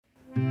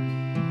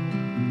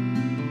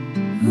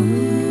Hi,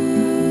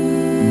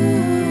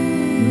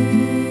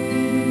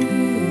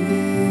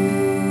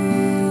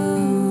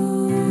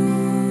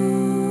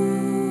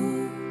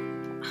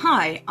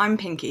 I'm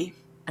Pinky,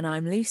 And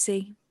I'm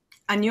Lucy.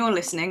 and you're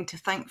listening to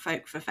Thank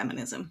Folk for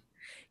Feminism.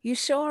 You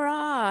sure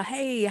are.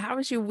 Hey,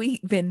 how's your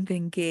week been,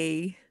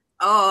 Pinky?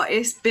 Oh,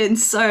 it's been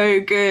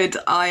so good.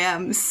 I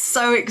am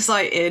so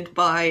excited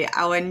by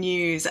our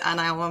news and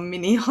our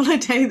mini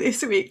holiday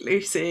this week,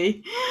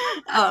 Lucy.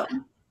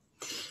 Um,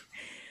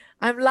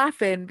 I'm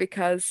laughing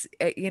because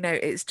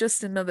it's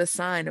just another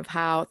sign of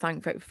how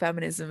Thank Folk for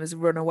Feminism has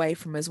run away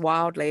from us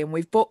wildly, and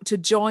we've booked a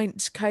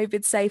joint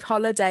COVID-safe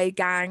holiday,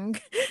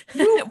 gang.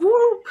 whoop,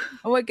 whoop.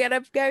 And we're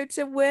gonna go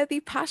to Worthy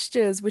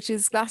Pastures, which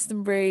is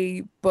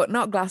Glastonbury, but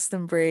not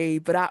Glastonbury,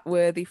 but at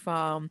Worthy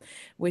Farm,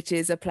 which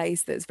is a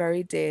place that's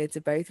very dear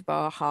to both of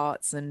our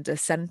hearts and a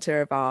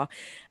centre of our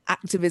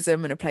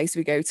activism and a place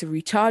we go to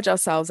recharge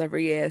ourselves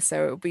every year.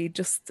 So it'll be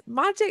just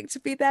magic to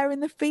be there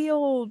in the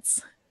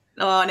fields.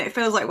 Oh, and it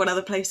feels like one of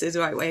the places,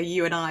 right, where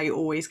you and I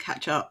always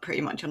catch up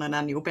pretty much on an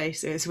annual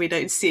basis. We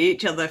don't see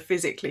each other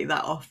physically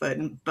that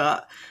often,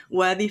 but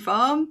Worthy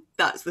Farm,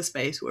 that's the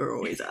space we're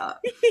always at.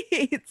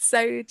 It's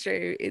so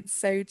true. It's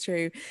so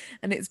true.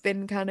 And it's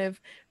been kind of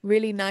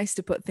really nice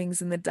to put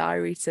things in the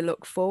diary to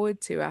look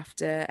forward to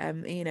after,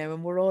 and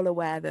we're all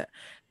aware that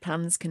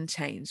plans can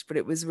change, but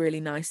it was really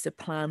nice to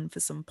plan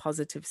for some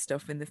positive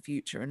stuff in the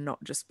future and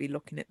not just be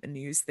looking at the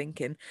news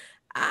thinking,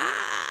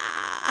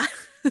 ah,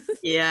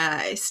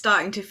 Yeah, it's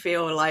starting to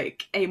feel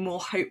like a more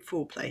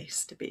hopeful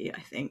place to be,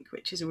 I think,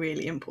 which is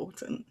really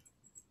important.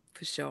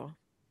 for sure.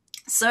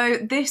 So,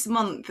 this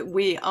month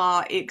we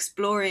are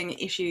exploring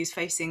issues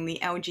facing the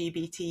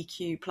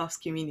LGBTQ plus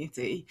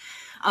community,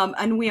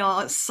 and we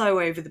are so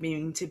over the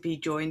moon to be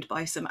joined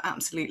by some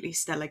absolutely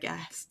stellar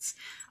guests.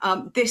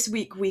 This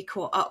week we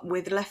caught up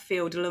with Left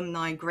Field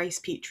alumni Grace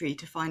Petrie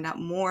to find out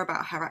more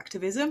about her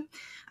activism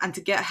and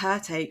to get her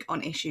take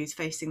on issues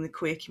facing the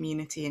queer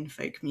community in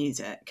folk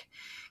music.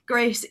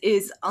 Grace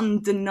is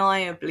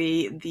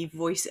undeniably the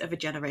voice of a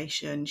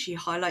generation. She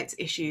highlights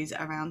issues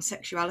around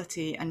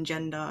sexuality and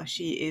gender.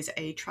 She is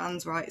a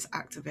trans rights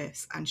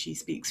activist and she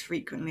speaks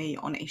frequently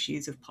on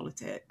issues of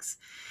politics.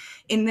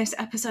 In this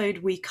episode,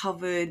 we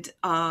covered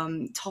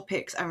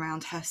topics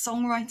around her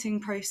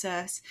songwriting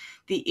process,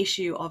 the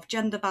issue of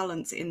gender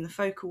balance in the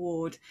folk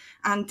award,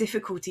 and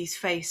difficulties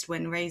faced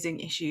when raising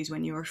issues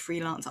when you're a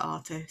freelance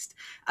artist,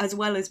 as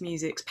well as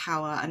music's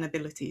power and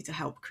ability to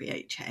help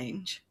create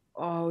change.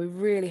 Oh, we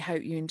really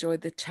hope you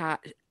enjoyed the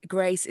chat.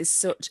 Grace is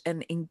such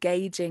an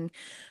engaging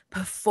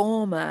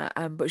performer,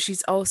 but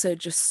she's also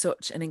just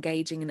such an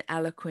engaging and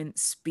eloquent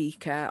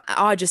speaker.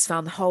 I just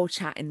found the whole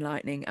chat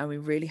enlightening, and we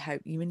really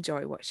hope you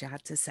enjoy what she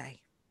had to say.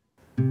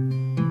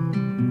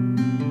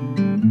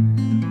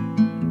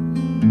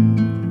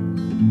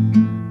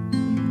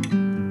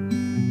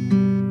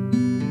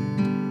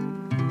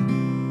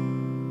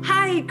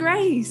 Hi,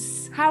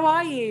 Grace. How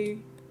are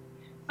you?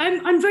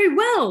 I'm very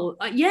well.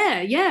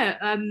 Yeah.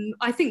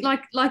 I think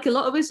like a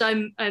lot of us,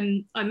 I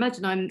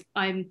imagine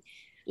I'm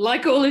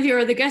like all of your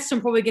other guests. I'm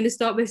probably going to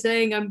start by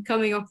saying I'm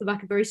coming off the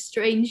back of a very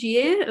strange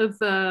year of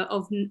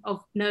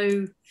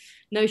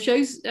no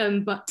shows.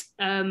 But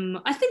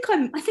I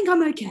think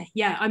I'm okay.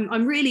 Yeah,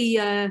 I'm really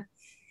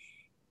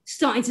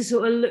starting to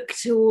sort of look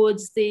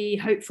towards the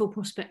hopeful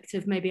prospect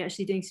of maybe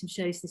actually doing some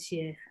shows this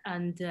year.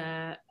 And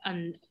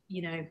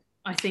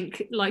I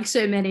think like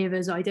so many of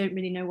us, I don't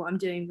really know what I'm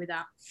doing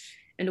without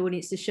an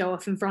audience to show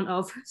off in front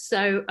of.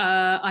 So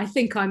I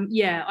think I'm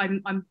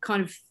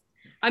kind of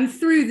I'm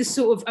through the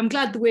sort of I'm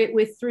glad that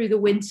we're through the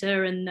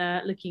winter and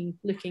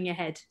looking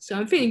ahead. So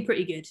I'm feeling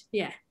pretty good.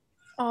 Yeah.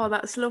 Oh,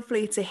 that's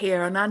lovely to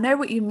hear. And I know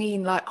what you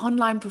mean. Like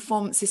online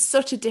performance is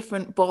such a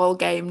different ball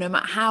game, no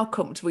matter how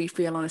comfortable you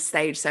feel on a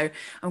stage. So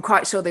I'm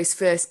quite sure those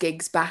first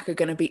gigs back are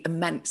going to be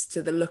immense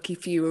to the lucky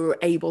few who are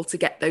able to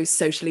get those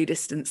socially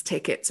distanced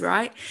tickets,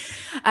 right?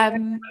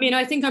 Um, I mean,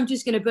 I think I'm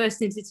just going to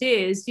burst into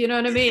tears. You know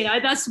what I mean?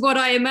 That's what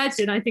I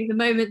imagine. I think the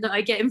moment that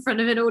I get in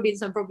front of an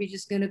audience, I'm probably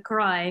just going to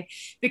cry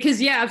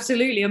because, yeah,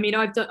 absolutely. I mean,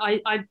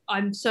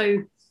 I'm so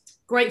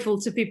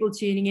grateful to people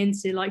tuning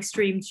into like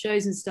streamed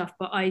shows and stuff,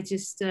 but I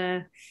just,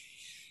 I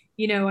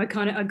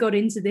got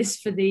into this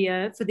for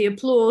the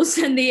applause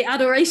and the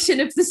adoration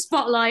of the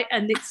spotlight,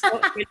 and it's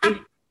not really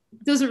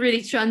doesn't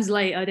really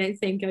translate, I don't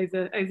think,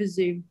 over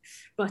Zoom.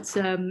 But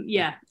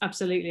yeah,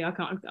 absolutely, I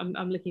can't.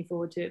 I'm looking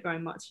forward to it very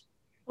much.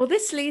 Well,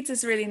 this leads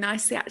us really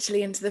nicely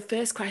actually into the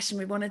first question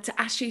we wanted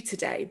to ask you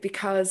today,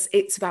 because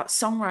it's about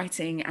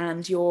songwriting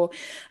and your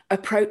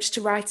approach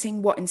to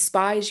writing, what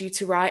inspires you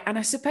to write. And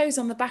I suppose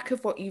on the back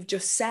of what you've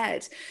just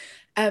said,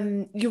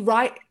 you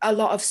write a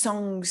lot of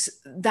songs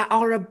that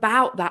are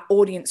about that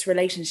audience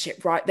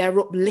relationship, right? They're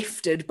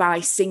uplifted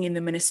by singing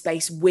them in a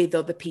space with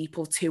other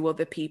people, to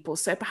other people.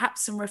 So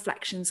perhaps some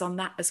reflections on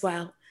that as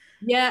well.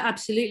 Yeah,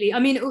 absolutely. I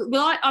mean,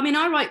 well,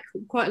 I write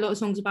quite a lot of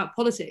songs about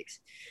politics,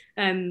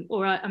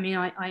 or I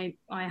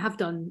have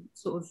done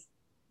sort of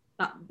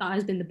that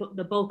has been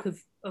the bulk of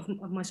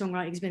my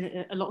songwriting has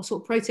been a lot of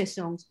sort of protest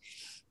songs,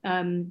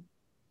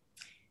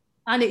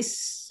 And it's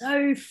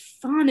so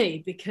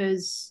funny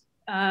because,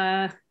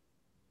 you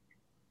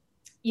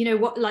know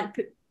what, like,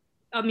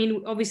 I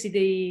mean, obviously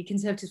the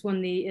Conservatives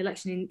won the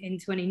election in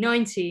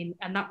 2019,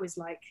 and that was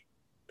like,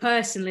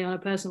 personally, on a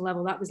personal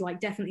level, that was like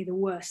definitely the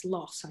worst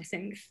loss, I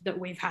think, that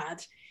we've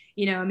had.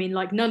 You know, I mean,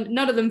 like none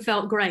of them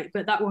felt great,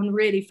 but that one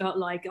really felt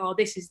like, oh,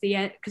 this is the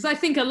end. Because I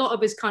think a lot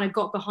of us kind of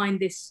got behind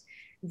this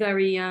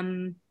very,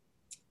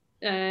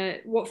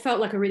 what felt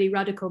like a really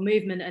radical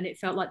movement, and it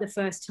felt like the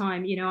first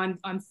time, you know,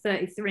 I'm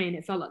 33, and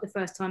it felt like the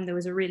first time there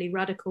was a really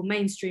radical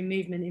mainstream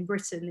movement in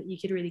Britain that you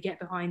could really get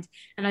behind.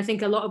 And I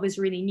think a lot of us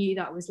really knew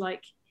that was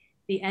like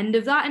the end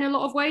of that in a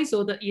lot of ways,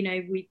 or that, you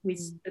know, we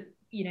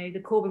you know, the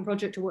Corbyn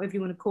project, or whatever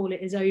you want to call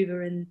it, is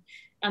over, and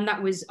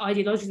that was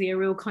ideologically a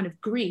real kind of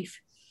grief.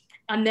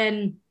 And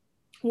then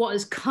what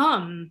has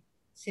come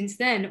since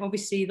then,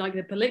 obviously, like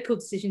the political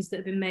decisions that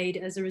have been made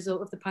as a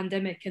result of the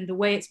pandemic and the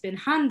way it's been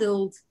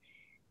handled,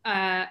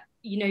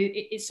 you know,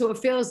 it sort of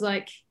feels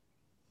like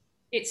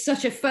it's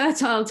such a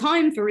fertile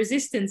time for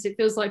resistance. It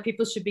feels like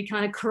people should be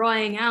kind of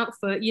crying out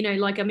for, you know,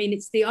 like, I mean,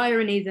 it's the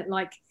irony that,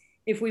 like,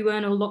 if we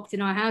weren't all locked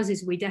in our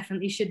houses, we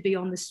definitely should be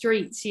on the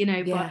streets, you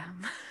know. Yeah.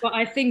 But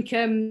I think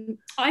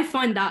I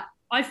found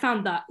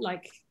that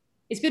like,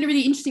 it's been a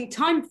really interesting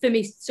time for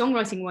me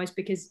songwriting wise,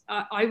 because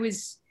I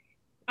was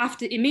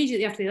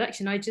immediately after the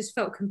election, I just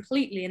felt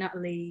completely and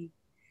utterly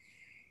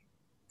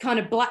kind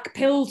of black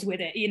pilled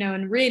with it, you know,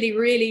 and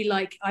really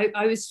like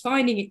I was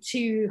finding it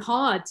too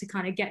hard to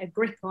kind of get a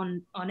grip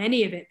on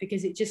any of it,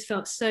 because it just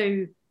felt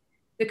so,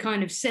 the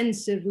kind of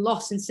sense of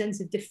loss and sense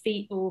of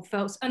defeat, or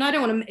felt, and I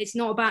don't want to, it's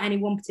not about any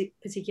one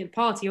particular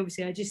party,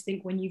 obviously. I just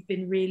think when you've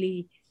been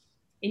really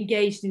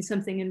engaged in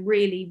something and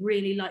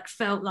really like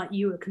felt like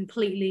you were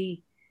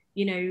completely,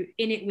 you know,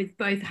 in it with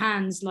both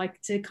hands,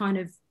 like to kind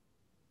of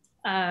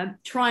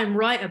try and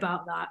write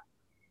about that,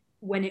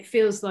 when it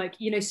feels like,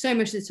 you know, so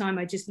much of the time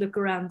I just look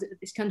around at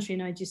this country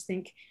and I just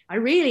think I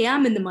really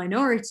am in the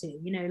minority,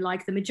 you know,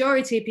 like the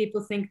majority of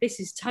people think this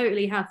is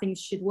totally how things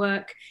should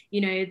work.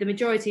 You know, the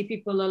majority of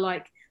people are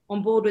like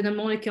on board with a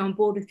monarchy, on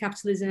board with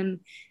capitalism.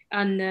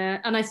 And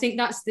I think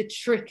that's the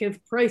trick of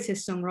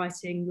protest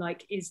songwriting,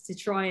 like, is to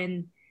try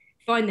and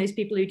find those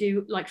people who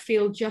do like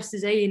feel just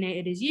as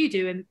alienated as you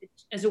do, and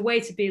as a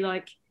way to be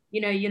like, you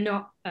know, you're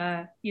not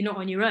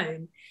on your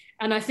own.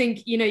 And I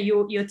think, you know,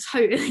 you're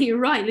totally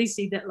right,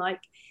 Lucy, that like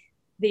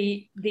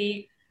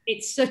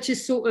it's such a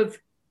sort of,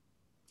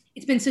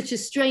 it's been such a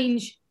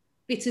strange,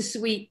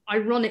 bittersweet,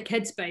 ironic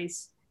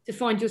headspace to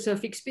find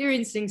yourself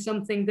experiencing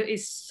something that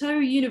is so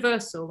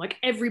universal, like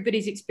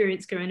everybody's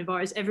experienced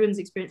coronavirus, everyone's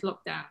experienced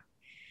lockdown,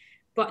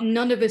 but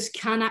none of us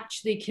can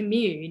actually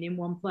commune in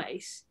one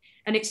place.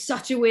 And it's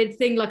such a weird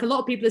thing. Like, a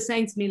lot of people are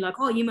saying to me, like,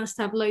 oh, you must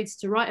have loads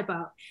to write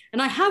about.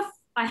 And I have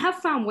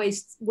found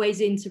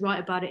ways in to write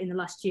about it in the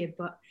last year,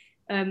 but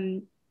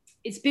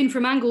it's been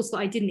from angles that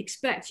I didn't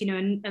expect, you know,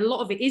 and a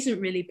lot of it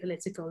isn't really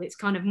political. It's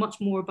kind of much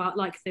more about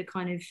like the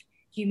kind of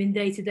human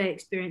day-to-day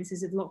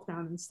experiences of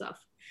lockdown and stuff.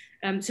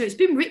 So it's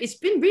been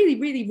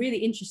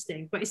really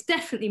interesting, but it's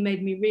definitely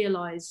made me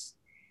realize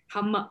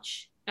how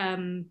much,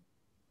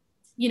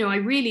 you know,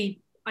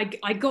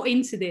 I got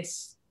into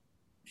this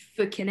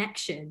for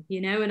connection,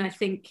 you know, and I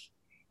think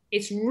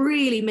it's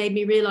really made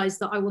me realize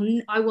that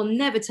I will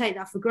never take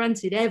that for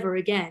granted ever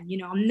again. You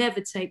know, I'll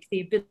never take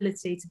the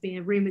ability to be in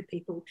a room with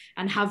people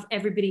and have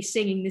everybody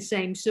singing the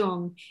same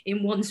song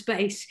in one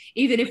space,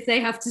 even if they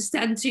have to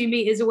stand 2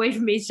 meters away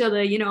from each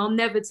other. You know, I'll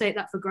never take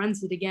that for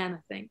granted again, I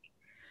think.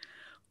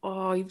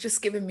 Oh, you've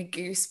just given me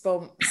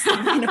goosebumps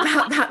thinking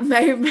about that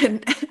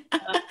moment.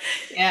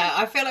 Yeah,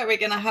 I feel like we're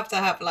going to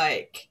have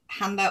like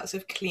handouts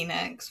of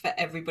Kleenex for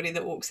everybody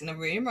that walks in a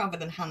room rather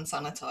than hand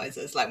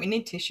sanitizers. Like, we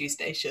need tissue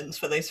stations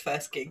for those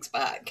first gigs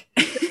back.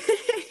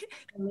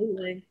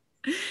 Absolutely.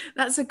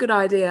 That's a good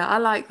idea. I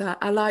like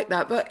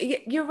that. But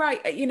you're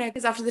right, you know,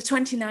 because after the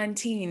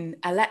 2019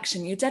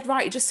 election, you're dead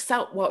right. It just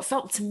felt what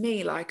felt to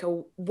me like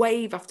a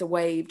wave after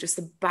wave, just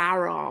a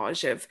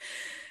barrage of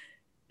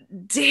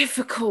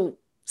difficult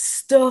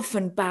stuff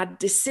and bad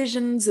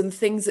decisions and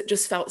things that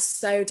just felt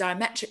so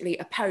diametrically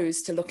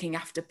opposed to looking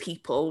after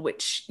people,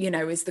 which, you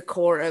know, is the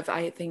core of,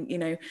 I think, you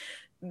know,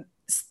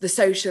 the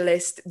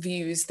socialist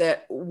views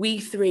that we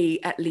three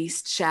at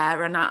least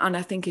share, and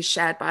I think is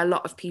shared by a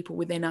lot of people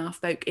within our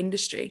folk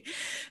industry.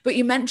 But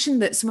you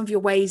mentioned that some of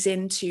your ways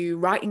into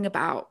writing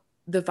about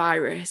the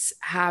virus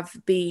have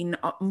been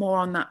more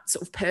on that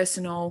sort of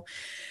personal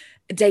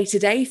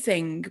day-to-day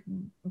thing.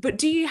 But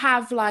do you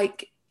have,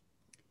 like,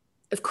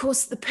 of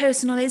course, the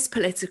personal is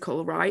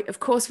political, right? Of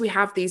course, we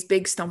have these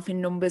big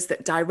stomping numbers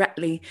that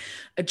directly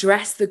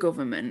address the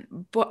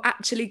government, but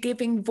actually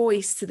giving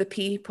voice to the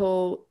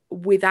people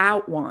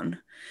without one,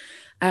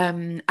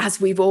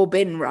 as we've all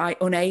been, right,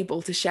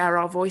 unable to share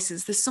our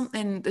voices. There's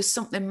something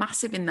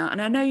massive in that.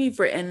 And I know you've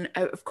written,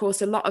 of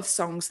course, a lot of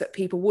songs that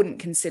people wouldn't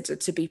consider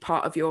to be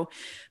part of your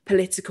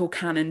political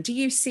canon. Do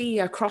you see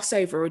a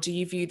crossover, or do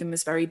you view them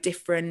as very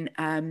different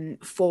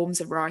forms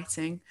of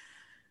writing?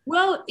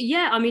 Well,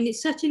 yeah, I mean,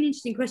 it's such an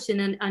interesting question,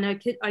 and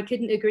I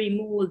couldn't agree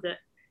more that,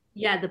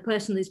 yeah, the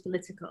personal is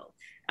political.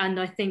 And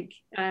I think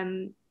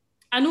and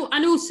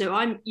also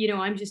I'm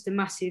just a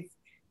massive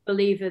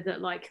believer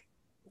that, like,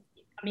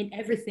 I mean,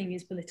 everything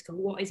is political.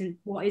 What isn't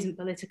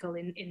political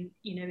in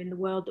the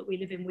world that we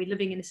live in? We're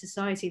living in a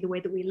society, the way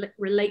that we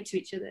relate to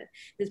each other,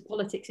 there's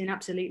politics in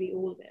absolutely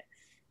all of it.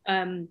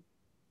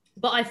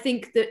 But I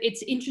think that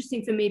it's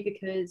interesting for me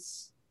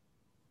because,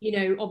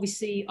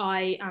 obviously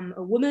I am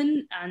a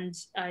woman and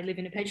I live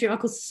in a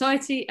patriarchal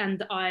society,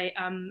 and I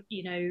am,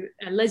 a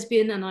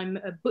lesbian, and I'm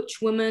a butch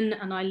woman,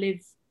 and I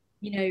live,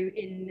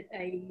 in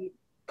a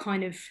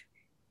kind of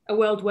a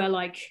world where,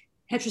 like,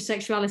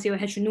 heterosexuality or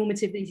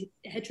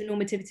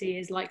heteronormativity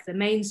is like the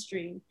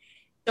mainstream.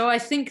 So I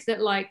think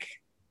that, like,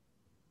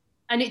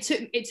 and it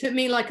took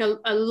me like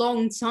a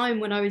long time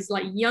when I was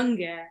like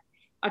younger.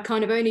 I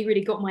kind of only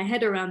really got my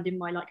head around in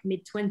my like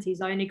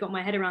mid-20s. I only got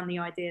my head around the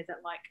idea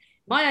that, like,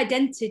 my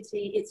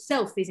identity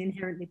itself is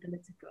inherently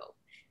political.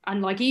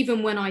 And, like,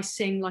 even when I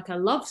sing like a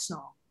love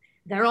song,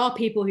 there are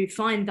people who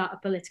find that a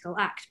political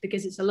act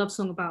because it's a love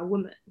song about a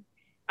woman.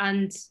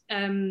 And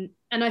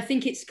I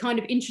think it's kind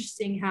of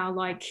interesting how,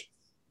 like,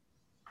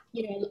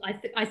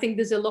 I think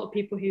there's a lot of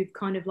people who've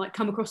kind of like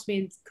come across me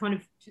and kind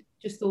of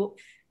just thought,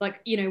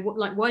 like, what,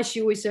 like, why is she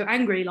always so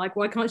angry? Like,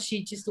 why can't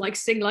she just like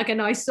sing like a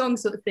nice song,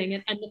 sort of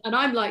thing? And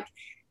I'm like,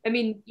 I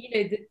mean,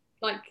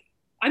 like,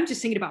 I'm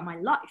just singing about my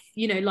life,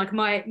 like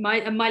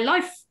my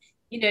life,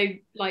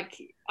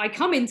 like, I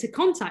come into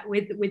contact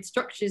with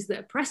structures that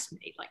oppress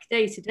me, like,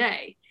 day to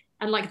day.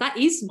 And, like, that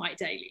is my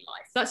daily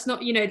life. That's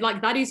not,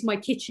 like, that is my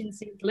kitchen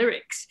sink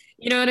lyrics.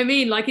 You know what I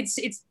mean? Like, it's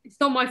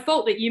not my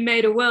fault that you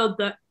made a world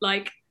that,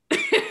 like,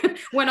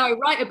 when I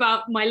write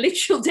about my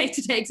literal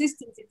day-to-day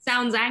existence, it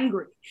sounds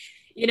angry,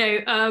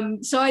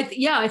 so I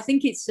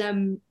think it's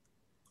I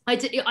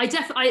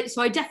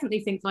definitely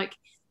think, like,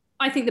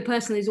 I think the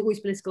person is always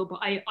political, but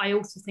I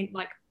also think,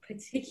 like,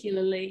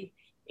 particularly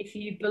if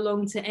you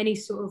belong to any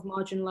sort of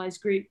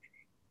marginalized group,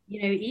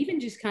 even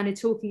just kind of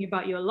talking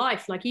about your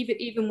life, like,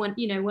 even when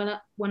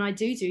when I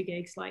do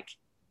gigs, like,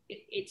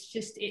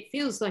 it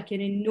feels like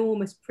an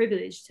enormous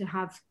privilege to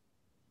have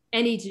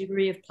any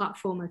degree of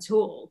platform at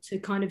all, to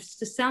kind of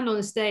to stand on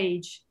a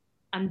stage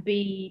and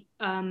be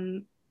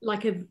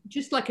like a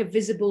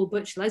visible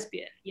butch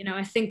lesbian.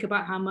 I think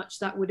about how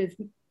much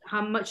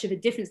of a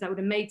difference that would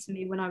have made to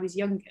me when I was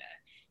younger,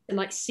 to,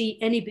 like, see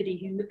anybody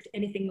who looked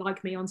anything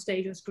like me on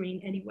stage or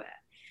screen anywhere.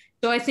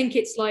 So I think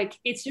it's like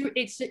it's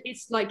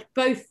like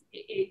both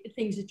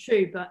things are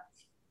true. But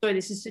sorry,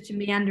 this is such a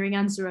meandering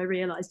answer, I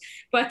realize,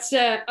 but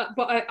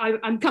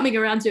I'm coming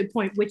around to a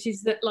point, which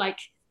is that, like,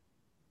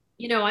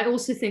 I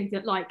also think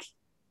that, like,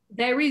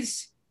 there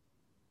is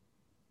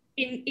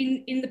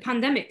in the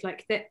pandemic,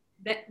 like, that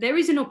there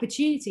is an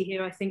opportunity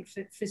here, I think,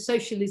 for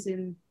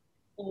socialism,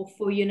 or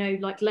for,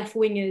 like, left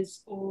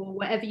wingers, or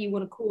whatever you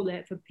want to call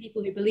it, for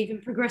people who believe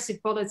in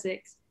progressive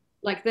politics.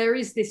 Like, there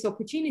is this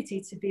opportunity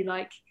to be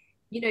like,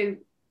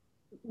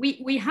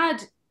 we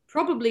had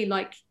probably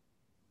like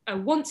a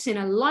once in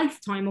a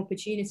lifetime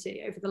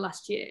opportunity over the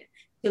last year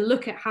to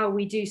look at how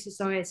we do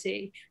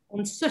society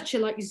on such a,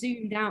 like,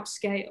 zoomed out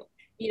scale.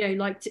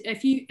 Like,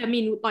 if you'd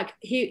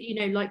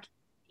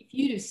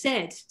have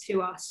said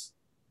to us,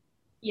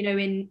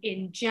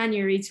 in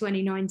January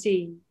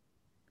 2019,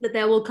 that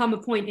there will come a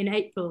point in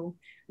April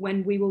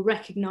when we will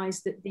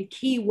recognize that the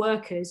key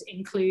workers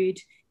include,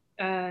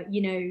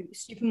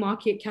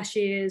 supermarket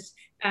cashiers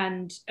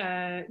and,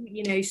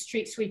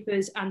 street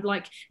sweepers, and,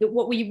 like,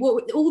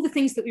 what all the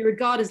things that we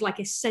regard as,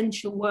 like,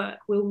 essential work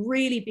will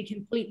really be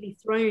completely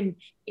thrown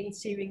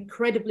into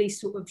incredibly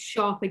sort of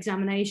sharp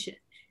examination.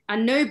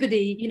 And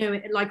nobody,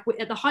 like,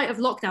 at the height of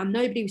lockdown,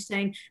 nobody was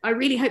saying, I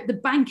really hope the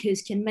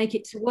bankers can make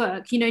it to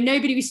work.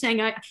 Nobody was saying,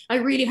 I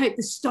really hope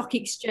the stock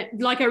exchange,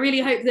 like, I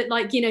really hope that,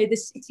 like, the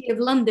city of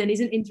London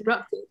isn't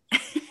interrupted.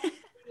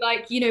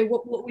 Like,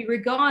 what we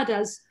regard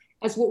as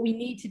what we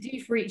need to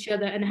do for each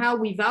other, and how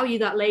we value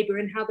that labor,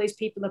 and how those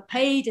people are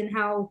paid, and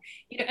how,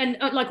 and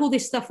like all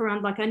this stuff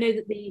around, like, I know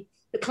that the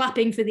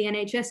clapping for the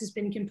NHS has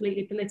been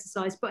completely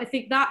politicized, but I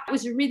think that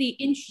was a really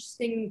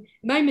interesting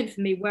moment for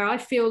me, where I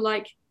feel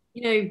like,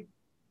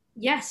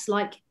 yes,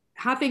 like,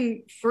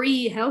 having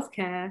free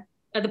healthcare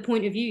at the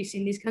point of use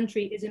in this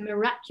country is a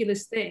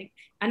miraculous thing.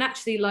 And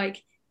actually,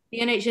 like,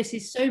 the NHS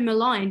is so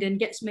maligned and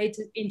gets made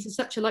into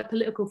such a, like,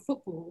 political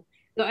football,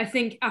 that I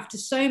think after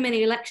so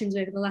many elections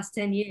over the last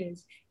 10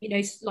 years,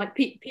 like,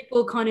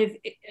 people kind of,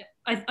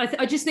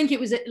 I just think it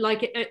was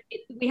like,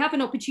 we have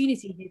an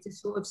opportunity here to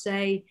sort of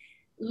say,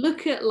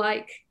 look at,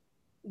 like,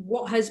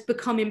 what has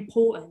become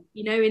important,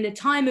 in a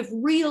time of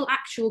real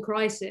actual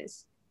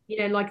crisis,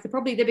 like,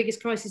 probably the biggest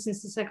crisis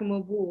since the Second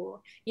World War.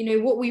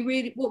 What we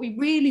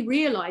really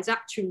realize,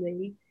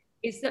 actually,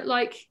 is that,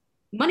 like,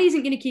 money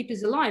isn't going to keep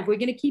us alive. We're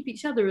going to keep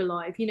each other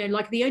alive.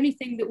 Like, the only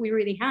thing that we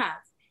really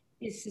have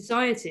is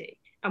society,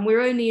 and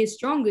we're only as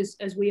strong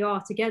as we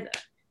are together.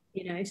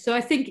 So I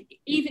think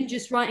even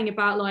just writing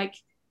about, like,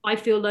 I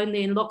feel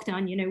lonely in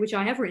lockdown, which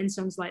I have written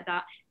songs like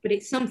that, but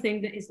it's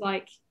something that is,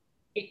 like,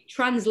 it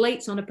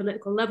translates on a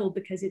political level,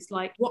 because it's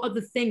like, what other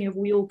thing have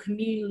we all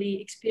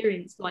communally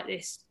experienced like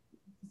this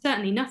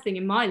certainly nothing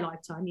in my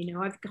lifetime. You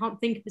know, I can't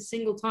think of a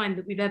single time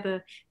that we've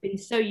ever been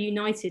so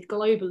united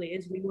globally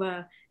as we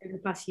were over the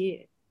past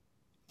year.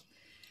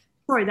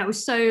 Sorry, that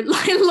was so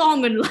like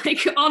long and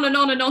like on and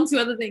on and on to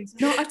other things.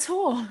 Not at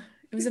all.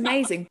 It was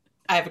amazing.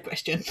 I have a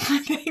question. I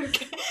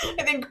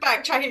think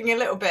backtracking a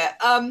little bit.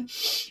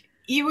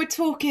 You were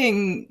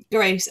talking,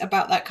 Grace,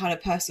 about that kind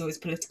of personal is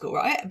political,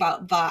 right?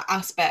 About that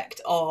aspect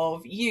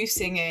of you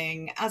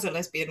singing as a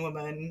lesbian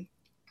woman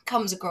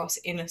comes across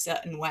in a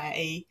certain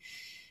way,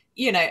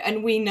 you know,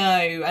 and we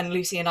know, and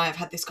Lucy and I have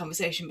had this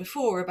conversation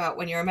before about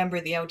when you're a member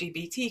of the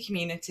LGBT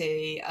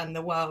community and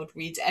the world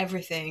reads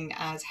everything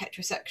as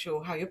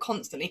heterosexual, how you're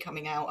constantly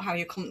coming out, how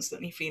you're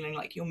constantly feeling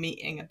like you're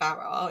meeting a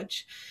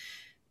barrage.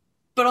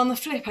 But on the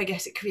flip, I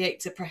guess it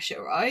creates a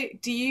pressure,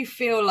 right? Do you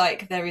feel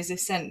like there is a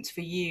sense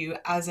for you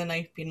as an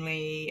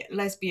openly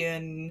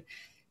lesbian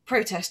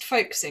protest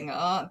folk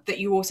singer that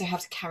you also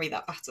have to carry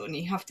that baton?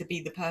 You have to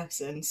be the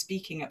person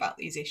speaking about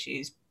these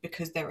issues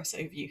because there are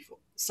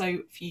so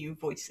few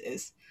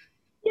voices.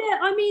 Yeah,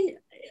 I mean,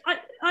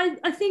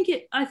 I think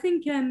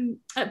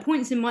at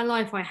points in my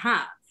life I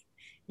have,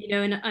 you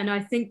know, and I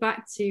think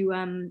back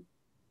to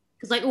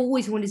because I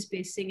always wanted to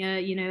be a singer,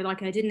 you know,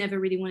 like I didn't ever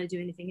really want to do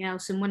anything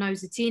else. And when I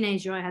was a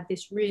teenager, I had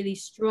this really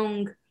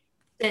strong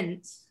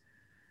sense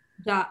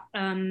that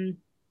and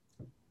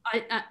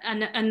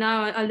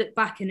now I look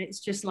back and it's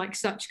just like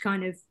such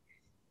kind of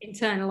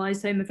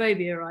internalized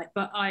homophobia, right?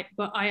 But I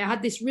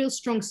had this real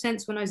strong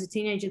sense when I was a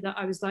teenager that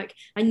I was like,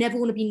 I never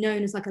want to be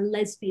known as like a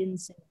lesbian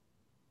singer.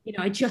 You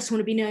know, I just want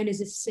to be known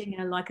as a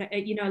singer. Like,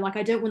 you know, like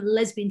I don't want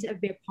lesbian to ever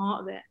be a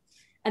part of it.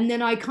 And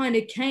then I kind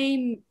of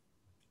came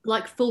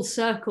like full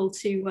circle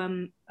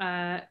to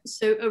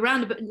so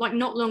around about like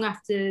not long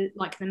after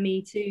like the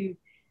Me Too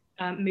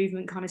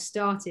movement kind of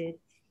started,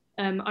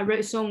 I wrote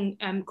a song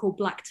called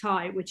Black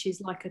Tie, which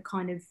is like a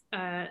kind of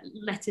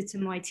letter to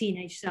my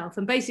teenage self,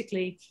 and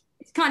basically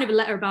it's kind of a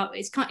letter about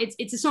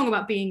it's a song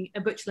about being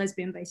a butch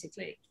lesbian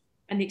basically,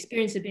 and the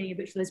experience of being a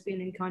butch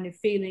lesbian and kind of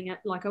feeling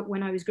like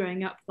when I was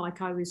growing up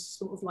like I was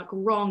sort of like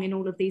wrong in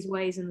all of these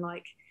ways, and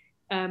like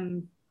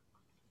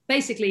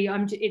basically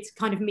it's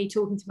kind of me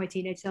talking to my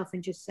teenage self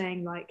and just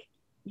saying like,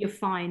 you're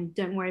fine,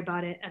 don't worry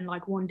about it, and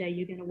like one day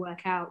you're going to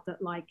work out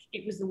that like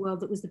it was the world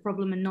that was the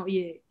problem and not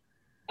you.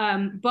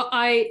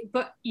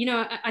 But you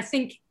know, I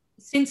think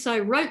since I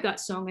wrote that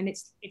song, and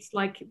it's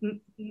like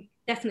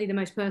definitely the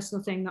most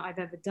personal thing that I've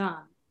ever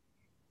done,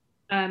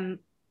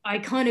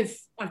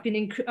 I've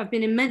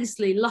been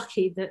immensely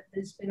lucky that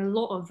there's been a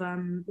lot of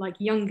like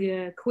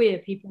younger queer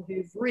people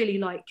who've really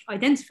like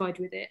identified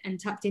with it and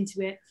tapped into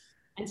it.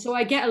 And so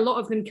I get a lot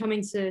of them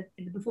coming to,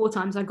 in the before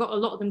times, I got a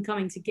lot of them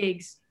coming to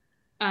gigs,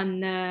 and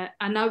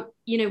now,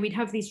 you know, we'd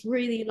have these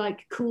really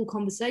like cool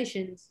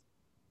conversations,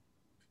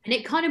 and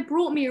it kind of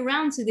brought me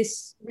around to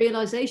this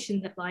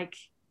realization that like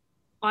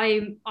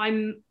I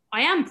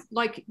am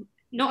like,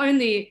 not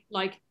only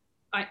like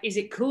is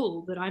it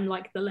cool that I'm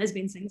like the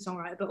lesbian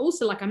singer-songwriter, but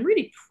also like I'm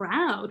really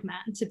proud,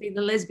 man, to be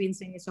the lesbian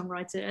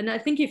singer-songwriter. And I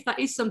think if that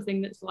is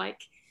something that's like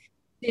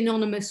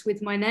synonymous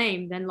with my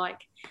name, then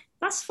like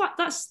that's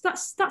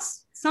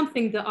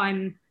something that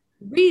I'm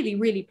really,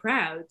 really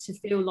proud to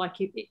feel like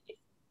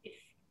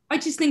I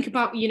just think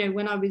about, you know,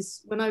 when I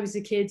was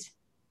a kid,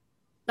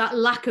 that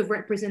lack of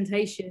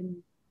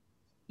representation,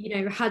 you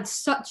know, had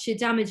such a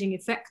damaging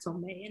effect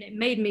on me, and it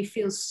made me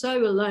feel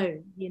so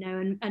alone, you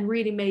know, and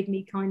really made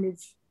me kind of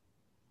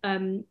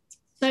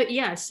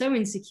so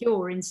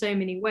insecure in so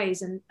many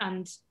ways.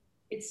 And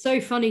it's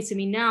so funny to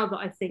me now that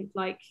I think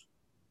like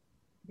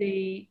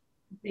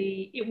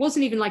it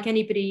wasn't even like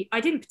anybody,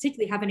 I didn't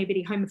particularly have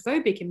anybody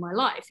homophobic in my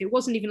life. It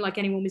wasn't even like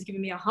anyone was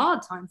giving me a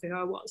hard time for who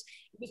I was.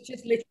 It was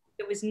just literally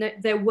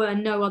there were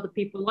no other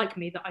people like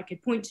me that I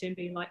could point to and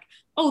be like,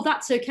 oh,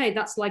 that's okay.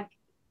 That's like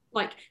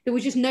there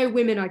was just no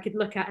women I could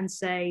look at and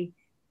say,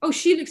 oh,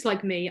 she looks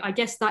like me. I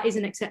guess that is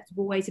an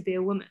acceptable way to be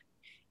a woman,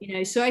 you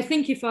know? So I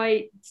think if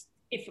I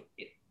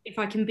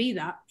can be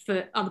that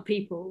for other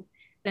people,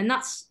 then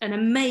that's an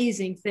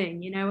amazing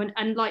thing, you know?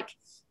 And like,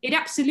 it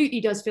absolutely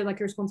does feel like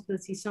a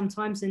responsibility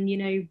sometimes. And, you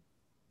know,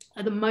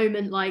 at the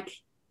moment, like,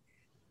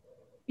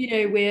 you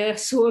know, we're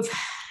sort of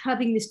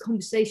having this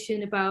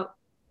conversation about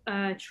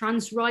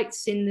trans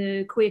rights in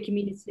the queer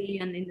community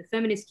and in the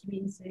feminist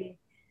community.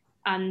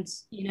 And,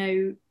 you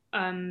know,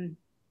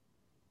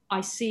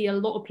 I see a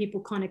lot of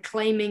people kind of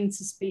claiming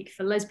to speak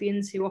for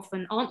lesbians who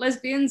often aren't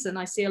lesbians. And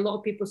I see a lot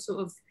of people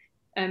sort of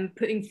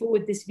putting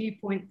forward this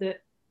viewpoint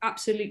that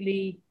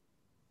absolutely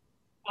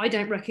I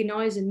don't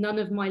recognize, and none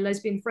of my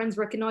lesbian friends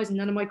recognize, and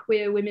none of my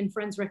queer women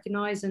friends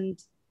recognize. And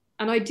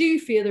I do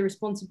feel the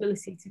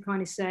responsibility to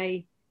kind of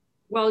say,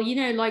 well, you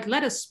know, like,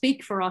 let us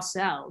speak for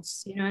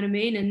ourselves, you know what I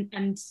mean?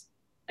 And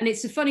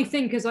it's a funny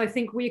thing, because I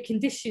think we're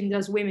conditioned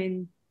as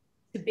women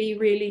to be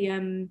really,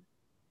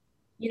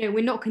 you know,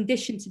 we're not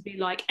conditioned to be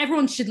like,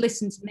 everyone should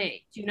listen to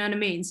me, do you know what I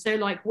mean? So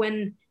like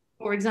when,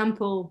 for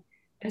example,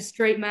 a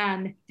straight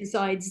man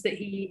decides that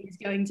he is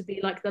going to be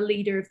like the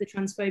leader of the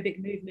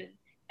transphobic movement,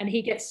 and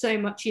he gets so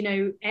much, you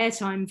know,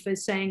 airtime for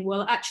saying,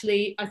 well,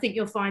 actually, I think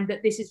you'll find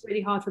that this is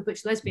really hard for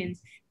butch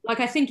lesbians. like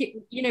I think it,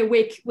 you know,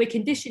 we're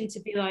conditioned to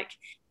be like,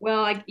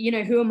 well, you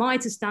know, who am I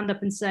to stand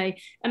up and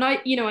say? And I,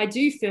 you know, I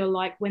do feel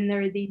like when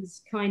there are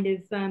these kind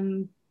of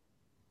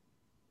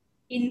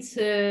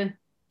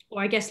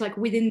or I guess like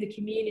within the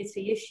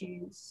community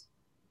issues,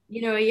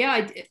 you know,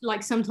 yeah,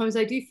 like sometimes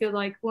I do feel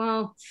like,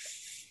 well,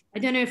 I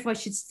don't know if I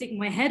should stick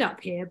my head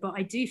up here, but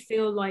I do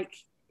feel like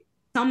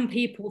some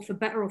people, for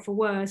better or for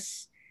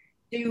worse,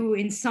 do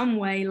in some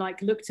way like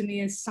look to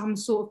me as some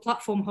sort of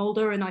platform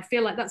holder, and I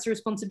feel like that's a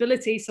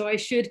responsibility, so I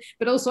should.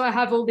 But also I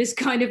have all this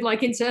kind of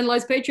like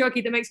internalized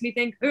patriarchy that makes me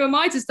think, who am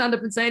I to stand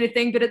up and say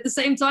anything? But at the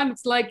same time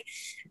it's like,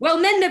 well,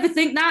 men never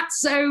think that,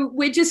 so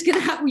we're just gonna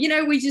have, you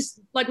know, we just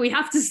like, we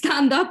have to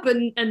stand up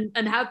and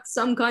have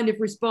some kind of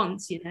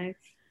response, you know.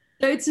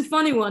 So it's a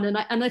funny one,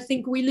 and I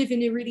think we live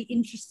in a really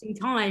interesting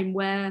time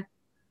where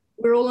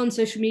we're all on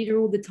social media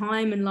all the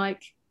time, and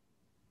like,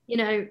 you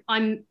know,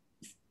 I'm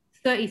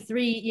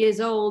 33 years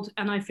old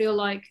and I feel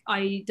like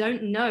I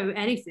don't know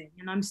anything,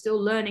 and I'm still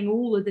learning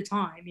all of the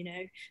time, you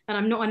know, and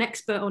I'm not an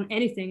expert on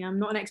anything. I'm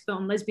not an expert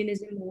on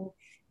lesbianism or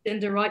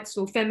gender rights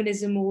or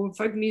feminism or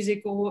folk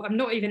music, or I'm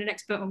not even an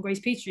expert on Grace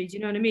Petrie. Do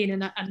you know what I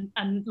mean?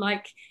 And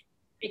like,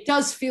 it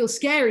does feel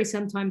scary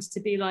sometimes to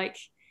be like,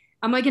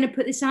 am I going to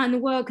put this out in the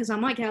world? Because I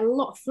might get a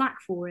lot of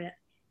flack for it.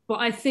 But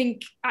I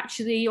think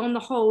actually on the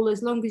whole,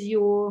 as long as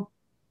you're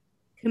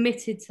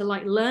committed to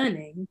like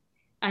learning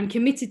and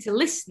committed to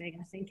listening,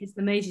 I think is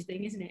the major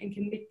thing, isn't it? And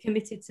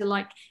committed to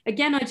like,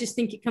 again, I just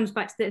think it comes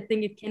back to the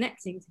thing of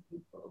connecting to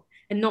people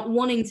and not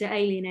wanting to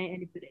alienate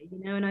anybody, you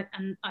know. And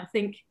I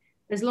think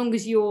as long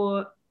as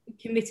you're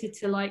committed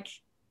to like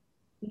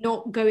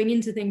not going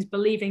into things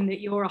believing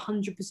that you're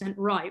 100%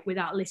 right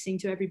without listening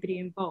to everybody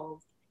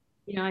involved,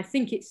 you know, I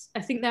think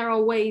there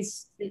are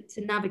ways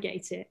to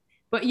navigate it.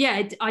 But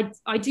yeah,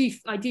 I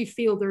do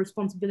feel the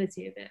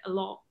responsibility of it a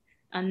lot.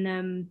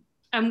 And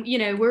you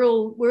know, we're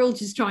all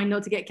just trying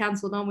not to get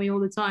cancelled, aren't we, all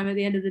the time? At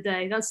the end of the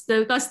day, that's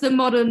the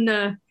modern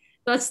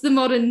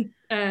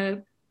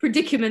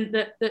predicament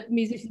that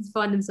musicians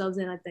find themselves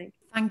in, I think.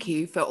 Thank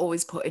you for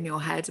always putting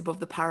your head above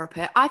the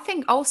parapet. I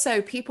think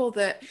also people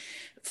that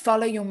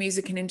follow your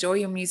music and enjoy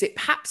your music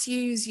perhaps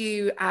use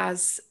you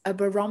as a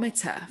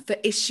barometer for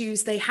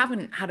issues they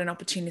haven't had an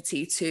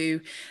opportunity to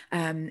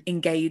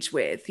engage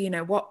with. You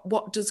know,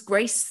 what does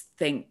Grace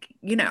think?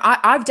 You know,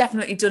 I've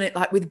definitely done it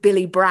like with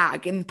Billy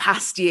Bragg in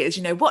past years.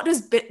 You know, what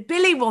does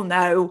Billy will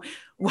know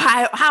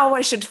how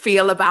I should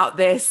feel about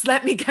this.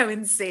 Let me go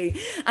and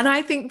see. And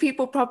I think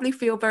people probably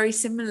feel very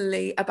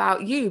similarly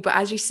about you. But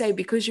as you say,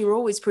 because you're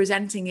always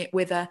presenting it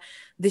with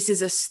this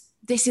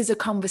is a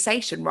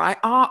conversation, right?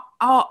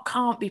 Art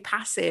can't be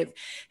passive. It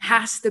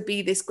has to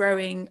be this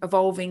growing,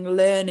 evolving,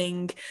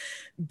 learning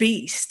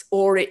beast,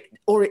 or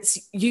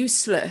it's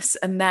useless.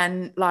 And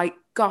then like,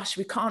 gosh,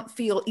 we can't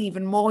feel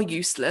even more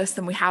useless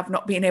than we have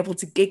not being able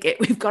to gig it.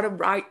 We've got to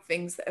write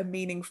things that are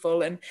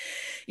meaningful. And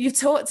you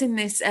talked in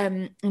this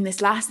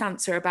last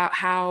answer about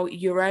how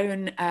your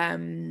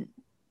own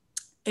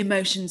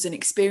emotions and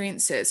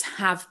experiences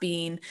have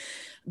been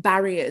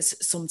barriers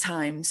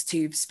sometimes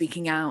to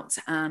speaking out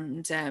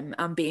and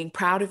being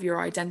proud of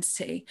your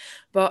identity.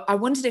 But I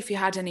wondered if you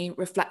had any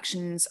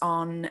reflections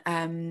on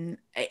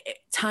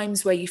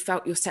times where you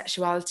felt your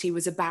sexuality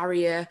was a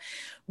barrier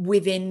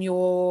within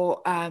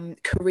your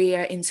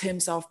career in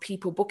terms of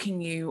people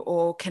booking you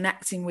or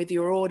connecting with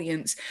your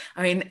audience.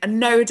 I mean,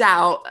 no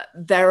doubt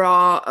there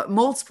are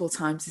multiple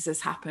times this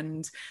has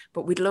happened,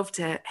 but we'd love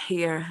to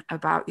hear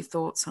about your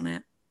thoughts on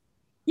it.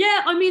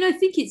 Yeah, I mean, I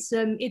think it's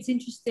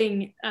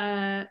interesting.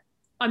 I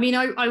mean,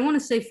 I want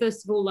to say,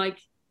 first of all, like,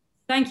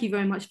 thank you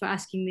very much for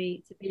asking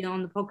me to be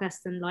on the podcast,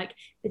 and like,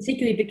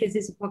 particularly because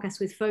it's a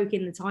podcast with folk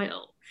in the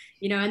title,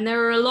 you know, and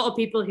there are a lot of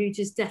people who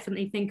just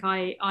definitely think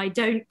I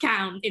don't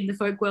count in the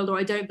folk world, or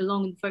I don't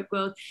belong in the folk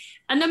world.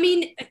 And I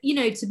mean, you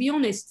know, to be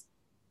honest,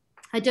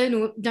 I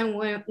don't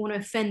want to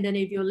offend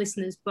any of your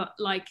listeners, but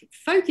like,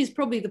 folk is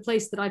probably the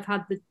place that I've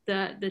had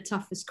the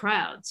toughest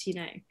crowds, you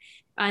know.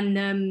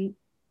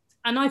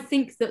 And I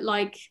think that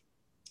like,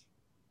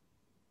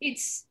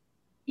 it's,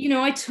 you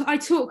know, I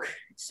talk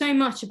so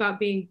much about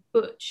being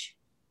butch,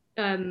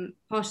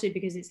 partially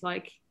because it's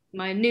like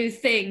my new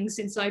thing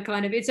since I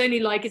kind of, it's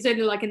only like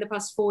in the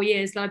past 4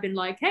 years that I've been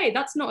like, hey,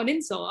 that's not an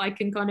insult. I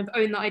can kind of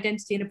own that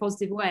identity in a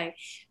positive way.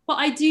 But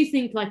I do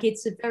think like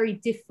it's a very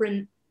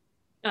different,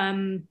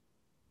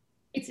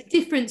 it's a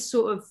different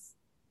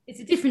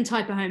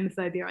type of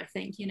homophobia, I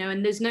think, you know,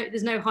 and there's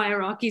no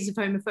hierarchies of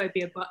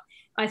homophobia, but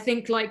I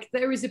think like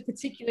there is a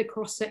particular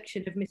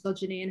cross-section of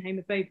misogyny and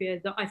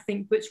homophobia that I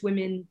think butch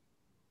women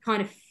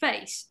kind of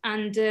face.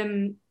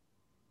 And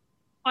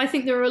I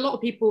think there are a lot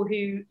of people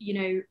who, you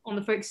know, on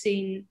the folk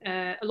scene,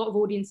 a lot of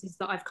audiences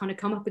that I've kind of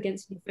come up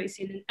against in the folk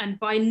scene, and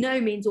by no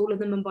means all of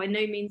them, and by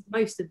no means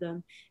most of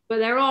them, but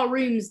there are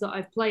rooms that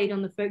I've played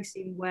on the folk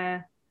scene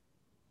where,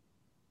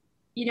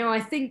 you know, I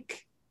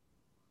think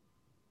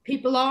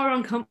people are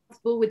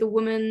uncomfortable with a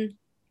woman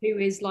who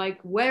is like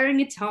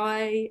wearing a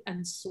tie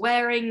and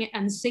swearing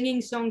and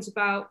singing songs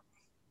about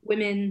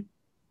women,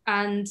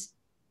 and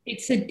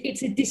it's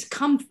a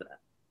discomfort.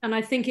 And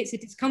I think it's a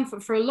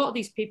discomfort for a lot of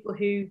these people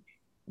who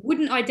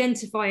wouldn't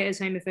identify it as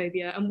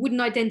homophobia and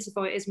wouldn't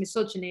identify it as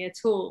misogyny at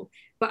all.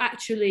 But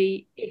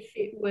actually, if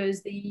it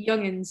was the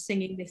young'uns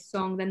singing this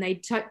song, then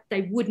they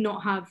would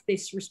not have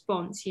this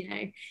response, you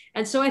know.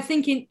 And so I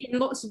think in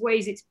lots of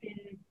ways it's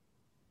been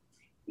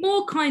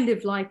more kind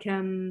of like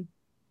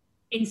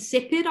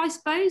insipid, I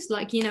suppose.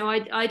 Like, you know,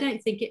 I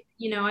don't think it,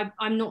 you know,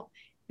 I'm not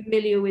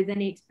familiar with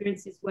any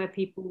experiences where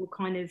people were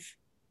kind of,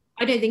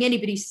 I don't think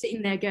anybody's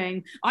sitting there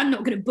going, I'm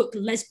not going to book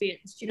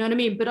lesbians. Do you know what I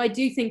mean? But I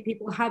do think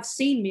people have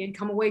seen me and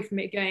come away from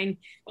it going,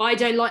 I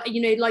don't like,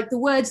 you know, like the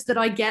words that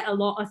I get a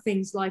lot are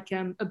things like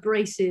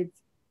abrasive.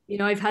 You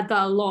know, I've had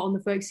that a lot on the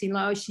folk scene,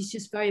 like, oh, she's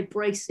just very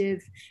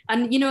abrasive.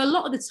 And, you know, a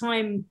lot of the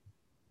time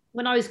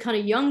when I was kind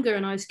of younger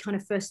and I was kind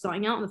of first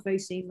starting out on the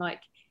folk scene,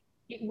 like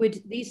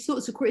these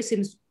sorts of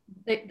criticisms,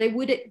 they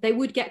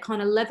would get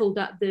kind of leveled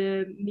at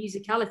the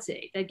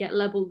musicality. They'd get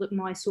leveled at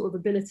my sort of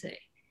ability.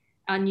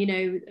 And, you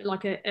know,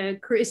 like a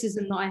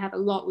criticism that I had a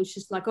lot was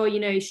just like, oh, you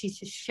know, she's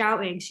just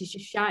shouting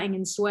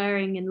and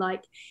swearing and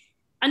like,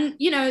 and,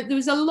 you know, there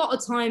were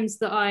times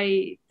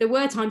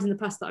in the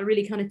past that I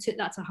really kind of took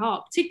that to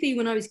heart, particularly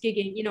when I was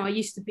gigging. You know, I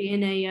used to be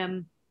in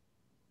a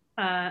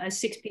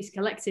 6-piece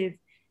collective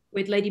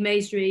with Lady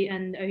Maisry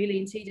and O'Healy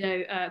and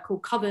Tito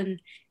called Coven.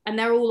 And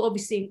they're all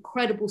obviously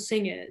incredible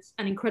singers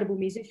and incredible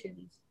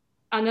musicians.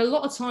 And a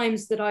lot of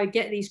times that I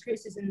get these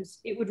criticisms,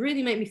 it would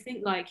really make me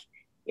think like,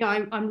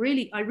 yeah, I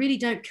really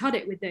don't cut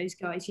it with those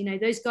guys. You know,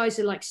 those guys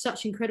are like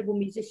such incredible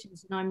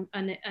musicians, and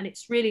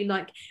it's really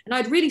like, and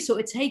I'd really sort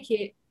of take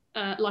it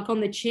like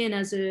on the chin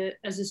as a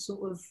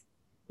sort of,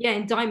 yeah,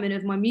 indictment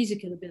of my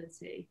musical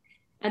ability.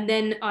 And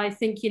then I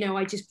think, you know,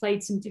 I just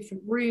played some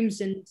different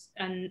rooms,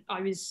 and I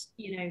was,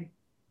 you know,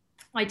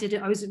 I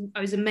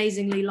was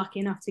amazingly lucky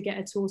enough to get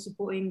a tour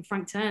supporting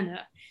Frank Turner,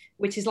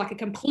 which is like a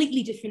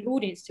completely different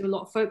audience to a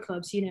lot of folk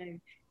clubs, you know,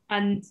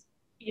 and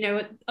you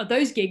know, at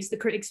those gigs, the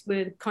critics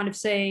were kind of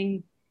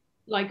saying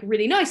like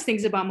really nice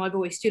things about my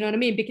voice. Do you know what I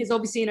mean? Because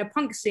obviously in a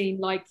punk scene,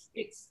 like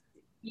it's,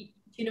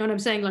 you know what I'm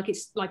saying? Like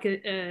it's like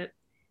a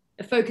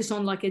focus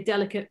on like a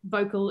delicate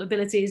vocal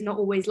ability is not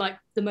always like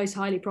the most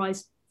highly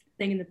prized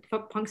thing in the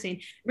punk scene.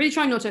 I'm really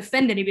trying not to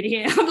offend anybody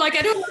here. I'm like,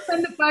 I don't want to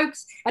offend the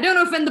folks. I don't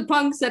want to offend the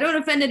punks. I don't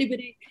want to offend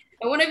anybody.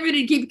 I want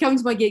everybody to keep coming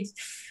to my gigs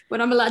when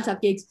I'm allowed to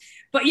have gigs.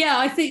 But yeah,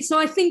 I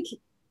think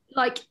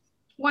like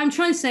what I'm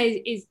trying to say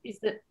is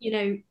that, you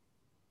know,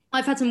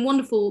 I've had some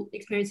wonderful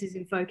experiences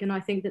in folk, and I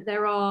think that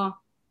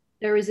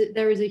there is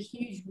a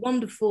huge,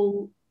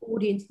 wonderful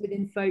audience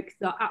within folk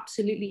that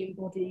absolutely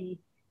embody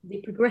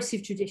the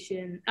progressive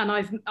tradition. And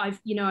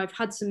I've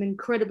had some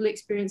incredible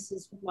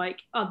experiences with like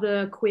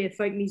other queer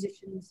folk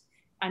musicians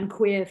and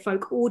queer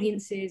folk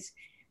audiences,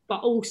 but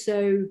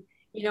also,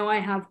 you know, I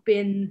have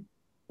been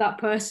that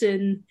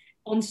person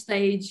on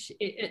stage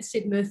at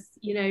Sidmouth,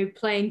 you know,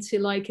 playing to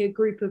like a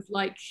group of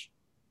like,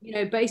 you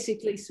know,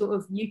 basically sort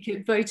of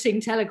UKIP voting,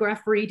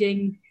 telegraph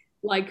reading,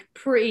 like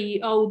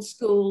pretty old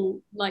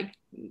school, like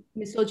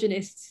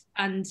misogynists.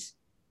 And,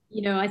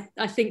 you know,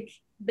 I think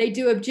they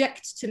do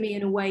object to me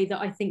in a way that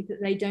I think that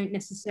they don't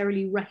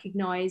necessarily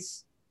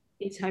recognize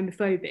is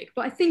homophobic.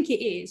 But I think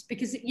it is,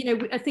 because, you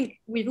know, I think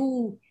we've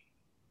all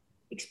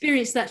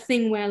experienced that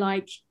thing where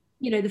like,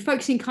 you know, the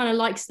folk scene kind of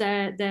likes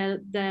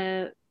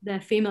their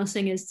female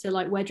singers to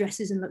like wear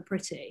dresses and look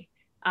pretty.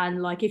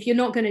 And like, if you're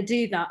not going to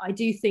do that, I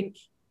do think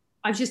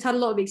I've just had a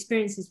lot of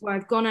experiences where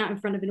I've gone out in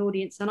front of an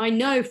audience and I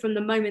know from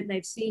the moment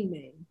they've seen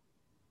me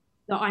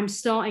that I'm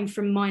starting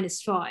from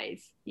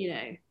 -5, you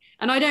know,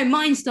 and I don't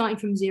mind starting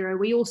from 0.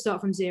 We all start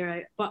from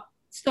 0, but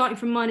starting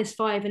from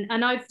 -5,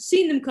 and I've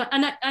seen them,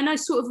 and I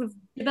sort of have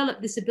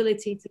developed this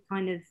ability to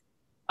kind of,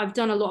 I've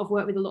done a lot of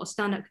work with a lot of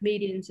stand-up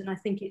comedians, and I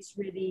think it's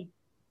really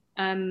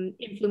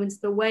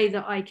influenced the way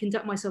that I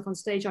conduct myself on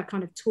stage. I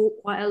kind of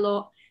talk quite a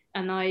lot,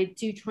 and I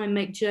do try and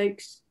make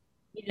jokes,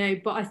 you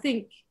know, but I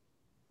think,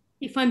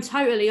 if I'm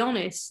totally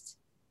honest,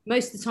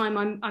 most of the time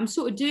I'm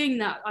sort of doing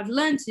that. I've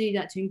learned to do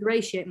that to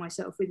ingratiate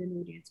myself with an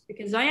audience,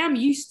 because I am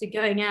used to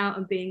going out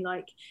and being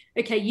like,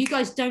 okay, you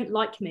guys don't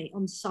like me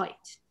on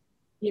sight,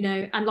 you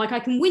know, and like I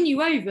can win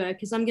you over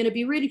because I'm going to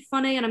be really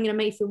funny and I'm going to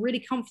make you feel really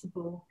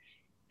comfortable.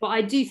 But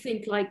I do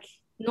think like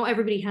not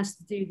everybody has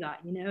to do that,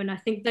 you know, and I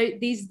think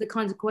these are the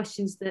kinds of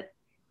questions that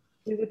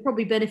we would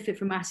probably benefit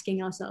from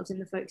asking ourselves in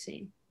the folk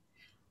scene.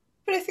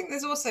 But I think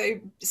there's also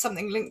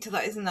something linked to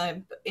that, isn't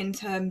there, in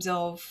terms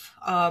of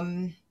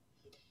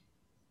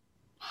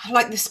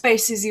like the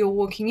spaces you're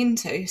walking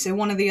into. So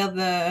one of the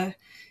other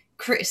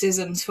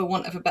criticisms, for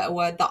want of a better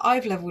word, that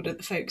I've levelled at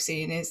the folk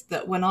scene is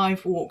that when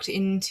I've walked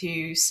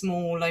into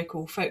small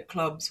local folk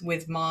clubs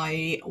with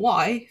my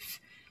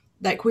wife,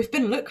 like we've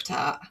been looked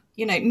at.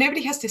 You know,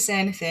 nobody has to say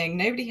anything,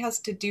 nobody has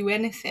to do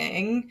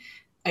anything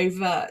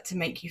overt to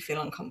make you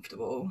feel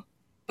uncomfortable.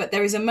 But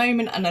there is a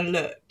moment and a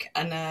look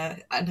and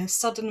a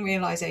sudden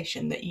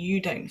realisation that you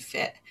don't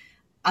fit.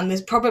 And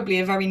there's probably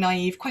a very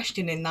naive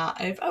question in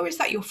that of, oh, is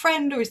that your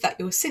friend or is that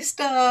your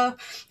sister?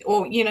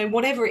 Or, you know,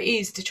 whatever it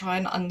is to try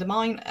and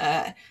undermine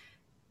it.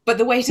 But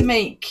the way to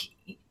make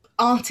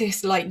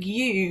artists like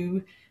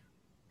you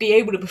be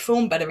able to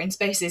perform better in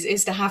spaces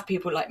is to have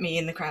people like me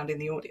in the crowd, in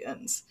the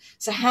audience.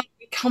 So how do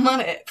we come at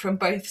it from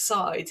both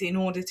sides in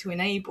order to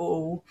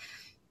enable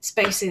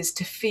spaces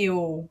to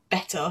feel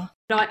better?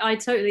 I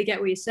totally get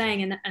what you're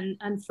saying,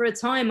 and for a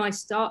time I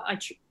sort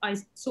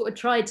of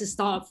tried to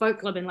start a folk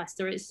club in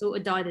Leicester. It sort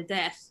of died a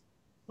death,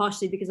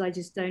 partially because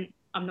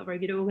I'm not very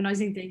good at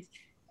organising things,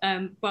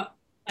 but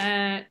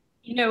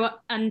you know,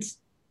 and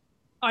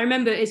I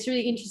remember it's a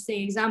really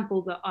interesting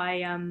example that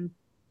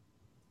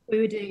we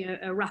were doing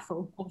a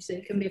raffle. Obviously,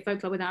 it couldn't be a folk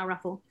club without a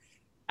raffle.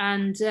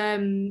 And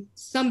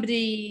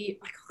somebody,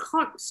 I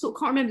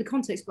can't remember the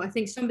context, but I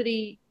think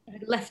somebody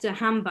had left a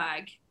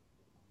handbag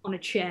on a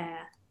chair,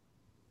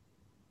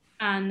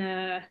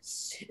 and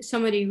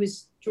somebody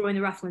was drawing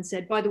the raffle and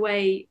said, "By the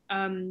way,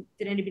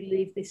 did anybody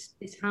leave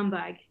this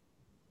handbag?"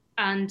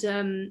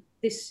 And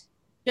this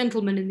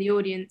gentleman in the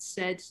audience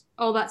said,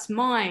 "Oh, that's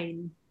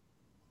mine,"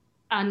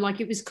 and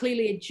like it was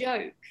clearly a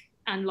joke,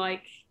 and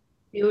like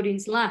the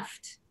audience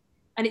laughed.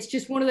 And it's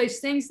just one of those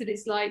things that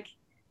it's like,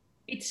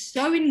 it's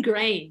so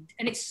ingrained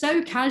and it's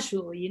so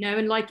casual, you know,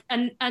 and like,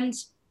 and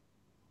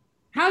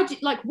how do,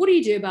 like, what do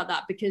you do about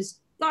that? Because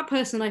that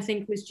person, I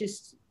think, was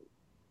just,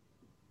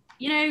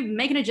 you know,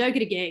 making a joke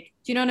at a gig.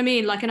 Do you know what I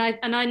mean? Like, and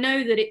I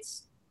know that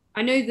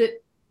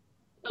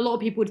a lot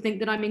of people would think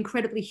that I'm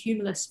incredibly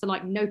humorless for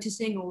like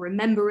noticing or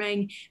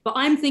remembering, but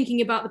I'm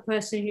thinking about the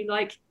person who,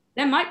 like,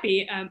 there might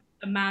be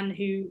a man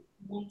who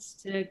wants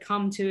to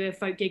come to a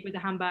folk gig with a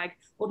handbag,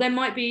 or there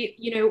might be,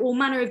 you know, all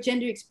manner of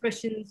gender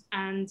expressions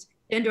and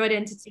gender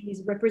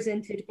identities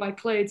represented by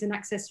clothes and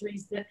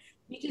accessories that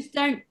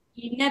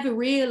you never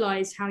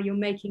realize how you're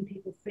making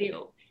people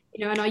feel,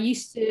 you know. And I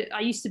used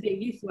to be a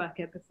youth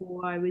worker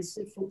before I was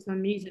a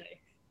full-time muso,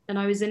 and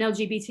I was an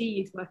LGBT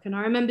youth worker, and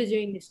I remember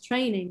doing this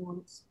training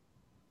once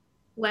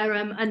where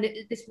and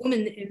this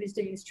woman who was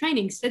doing this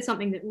training said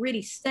something that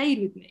really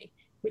stayed with me,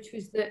 which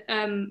was that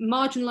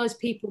marginalized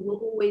people will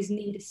always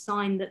need a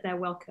sign that they're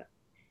welcome.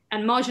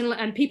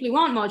 And people who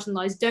aren't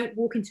marginalized don't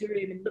walk into a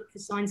room and look for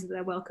signs that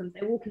they're welcome.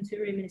 They walk into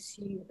a room and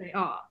assume that they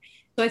are.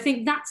 So I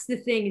think that's the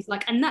thing, is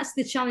like, and that's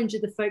the challenge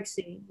of the folk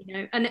scene, you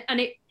know, and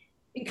it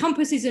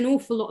encompasses an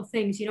awful lot of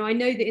things. You know, I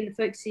know that in the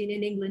folk scene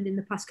in England in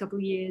the past couple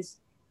of years,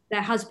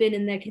 there has been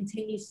and there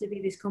continues to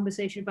be this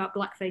conversation about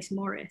Blackface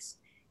Morris,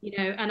 you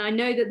know, and I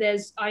know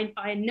that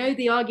I know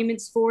the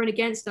arguments for and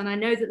against, and I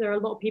know that there are a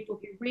lot of people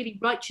who really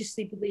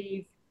righteously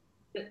believe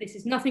that this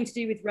is nothing to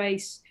do with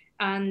race,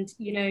 and,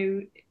 you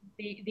know,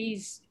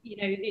 these, you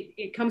know,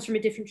 it comes from a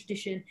different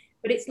tradition.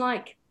 But it's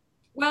like,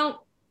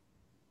 well,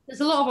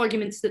 there's a lot of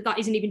arguments that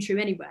isn't even true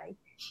anyway.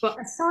 But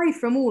aside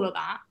from all of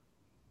that,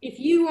 if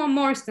you are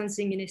Morris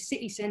dancing in a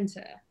city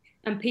centre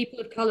and people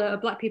of colour,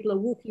 Black people, are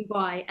walking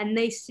by and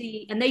they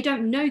see, and they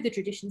don't know the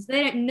traditions,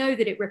 they don't know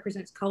that it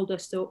represents coal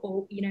dust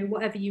or you know,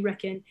 whatever you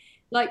reckon.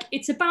 Like,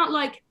 it's about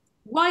like,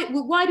 why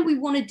do we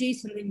want to do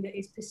something that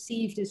is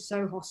perceived as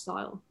so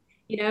hostile?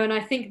 You know, and I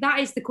think that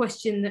is the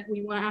question that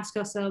we want to ask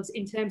ourselves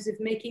in terms of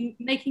making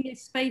a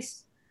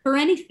space for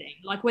anything,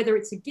 like whether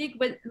it's a gig,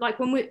 but like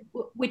when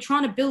we're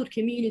trying to build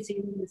community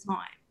all the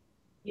time,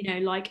 you know,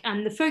 like,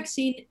 and the folk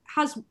scene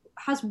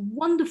has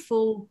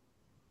wonderful,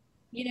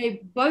 you know,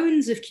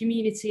 bones of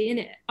community in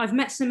it. I've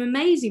met some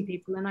amazing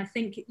people, and I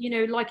think, you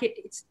know, like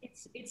it's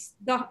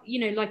the,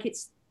 you know, like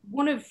it's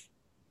one of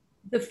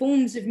the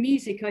forms of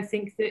music, I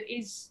think, that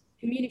is,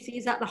 community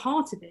is at the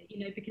heart of it,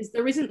 you know, because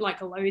there isn't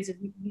like loads of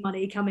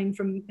money coming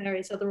from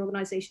various other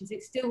organizations.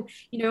 It's still,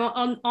 you know,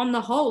 on the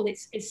whole,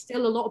 it's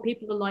still a lot of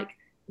people are like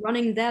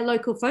running their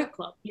local folk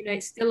club, you know,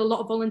 it's still a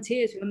lot of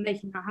volunteers who are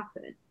making that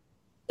happen.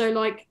 So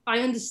like, I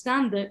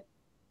understand that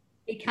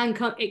it can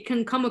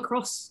come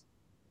across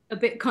a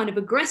bit kind of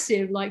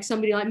aggressive, like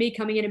somebody like me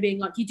coming in and being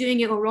like, you're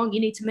doing it all wrong,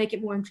 you need to make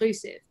it more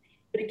inclusive.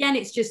 But again,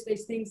 it's just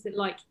those things that,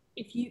 like,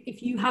 if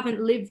you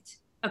haven't lived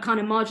a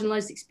kind of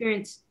marginalized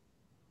experience,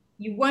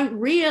 you won't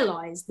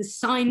realize the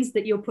signs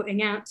that you're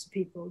putting out to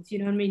people. Do you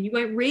know what I mean? You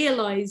won't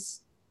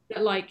realize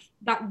that, like,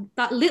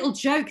 that little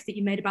joke that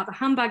you made about the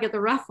handbag at the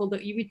raffle,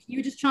 that you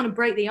were just trying to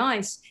break the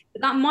ice,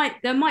 but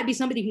there might be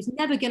somebody who's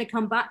never going to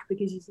come back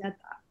because you said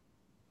that,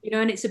 you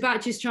know. And it's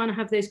about just trying to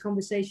have those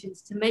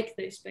conversations to make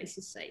those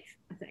spaces safe,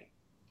 I think.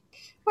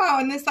 Well,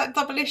 and there's that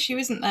double issue,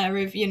 isn't there,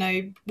 of, you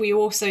know, we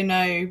also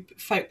know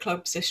folk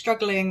clubs are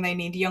struggling, they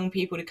need young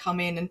people to come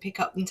in and pick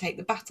up and take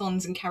the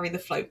batons and carry the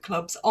folk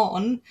clubs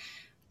on.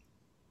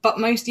 But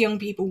most young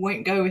people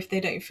won't go if they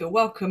don't feel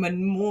welcome.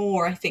 And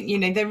more, I think, you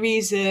know, there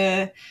is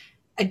a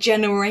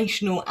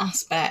generational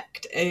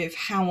aspect of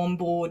how on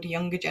board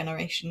younger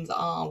generations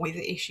are with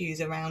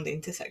issues around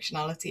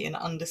intersectionality and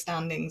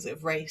understandings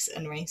of race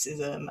and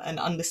racism, and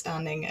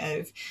understanding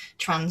of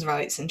trans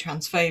rights and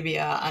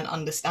transphobia, and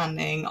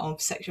understanding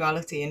of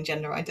sexuality and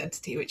gender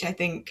identity, which I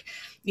think,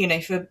 you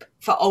know, for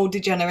older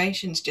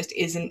generations just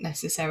isn't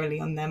necessarily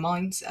on their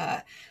minds.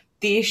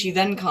 The issue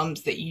then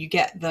comes that you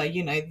get the,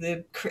 you know,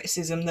 the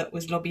criticism that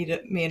was lobbied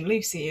at me and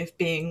Lucy of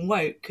being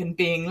woke and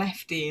being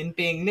lefty and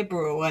being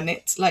liberal. And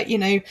it's like, you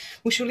know,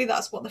 well, surely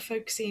that's what the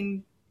folk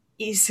scene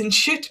is and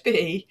should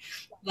be.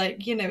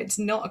 Like, you know, it's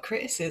not a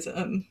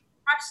criticism.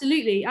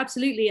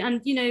 absolutely.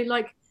 And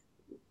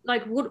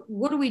like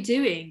what are we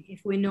doing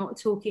if we're not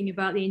talking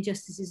about the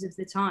injustices of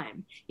the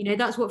time?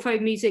 That's what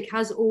folk music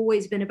has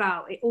always been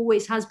about. It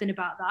always has been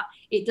about that.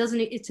 It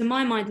doesn't, to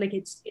my mind, like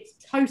it's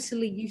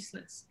totally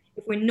useless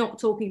if we're not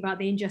talking about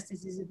the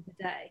injustices of the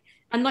day.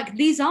 And like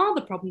these are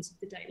the problems of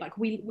the day. Like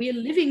we are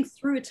living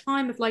through a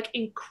time of like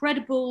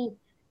incredible,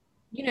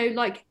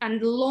 like,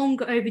 and long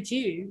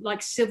overdue,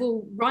 like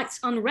civil rights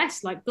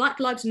unrest, like Black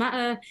Lives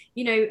Matter,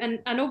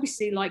 and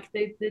obviously like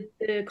the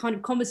kind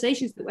of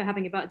conversations that we're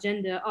having about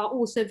gender are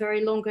also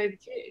very long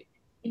overdue,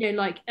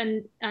 like,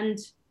 and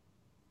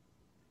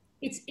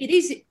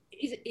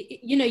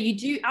you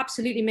do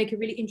absolutely make a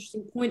really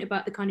interesting point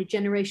about the kind of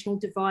generational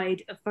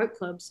divide of folk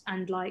clubs.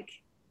 And like,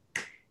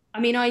 I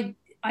mean,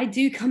 I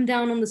do come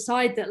down on the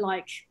side that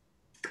like,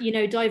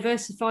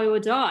 diversify or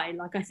die.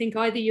 Like, I think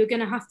either you're going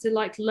to have to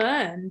like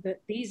learn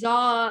that these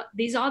are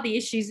the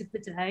issues of the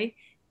day.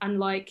 And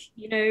like,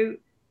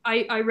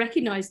 I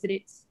recognize that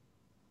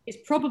it's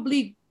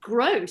probably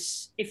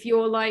gross if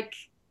you're like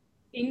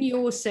in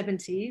your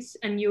 70s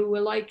and you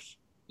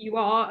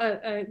are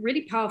a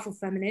really powerful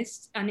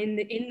feminist, and in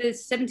the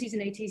 70s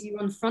and 80s you were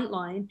on the front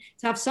line,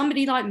 to have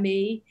somebody like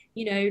me,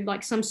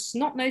 like some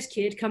snot-nosed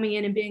kid coming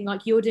in and being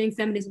like, you're doing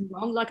feminism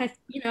wrong. Like, I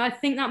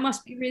think that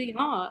must be really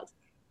hard.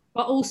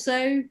 But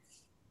also,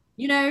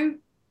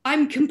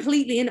 I'm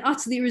completely and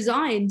utterly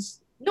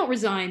not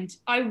resigned.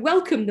 I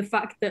welcome the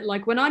fact that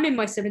like when I'm in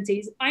my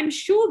 70s, I'm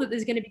sure that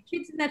there's going to be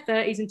kids in their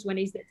 30s and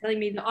 20s that are telling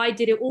me that I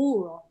did it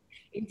all wrong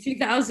in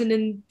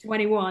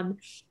 2021.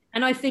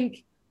 And I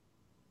think,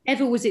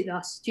 ever was it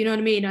thus? Do you know what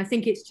I mean? I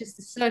think it's just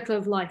the circle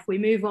of life. We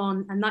move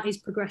on, and that is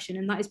progression,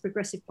 and that is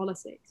progressive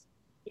politics.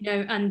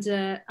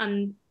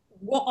 And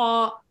what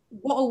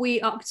are we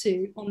up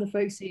to on the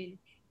folk scene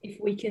if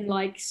we can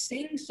like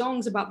sing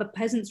songs about the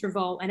peasants'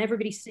 revolt and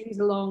everybody sings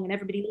along and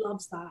everybody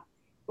loves that,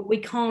 but we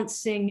can't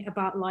sing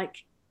about like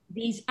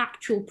these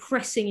actual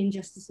pressing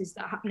injustices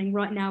that are happening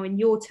right now in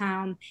your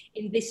town,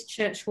 in this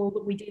church hall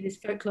that we do this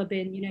folk club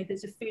in.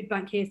 There's a food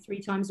bank here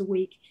 3 times a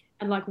week,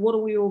 and like, what are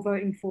we all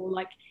voting for?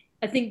 Like,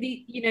 I think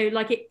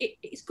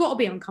it's got to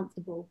be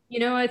uncomfortable.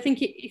 I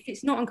think if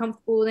it's not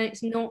uncomfortable, then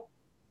it's not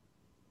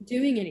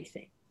doing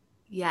anything.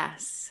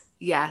 Yes,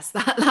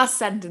 that last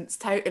sentence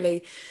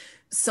totally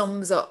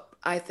sums up,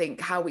 I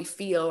think, how we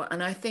feel.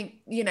 And I think,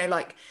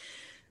 like,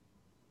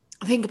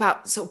 I think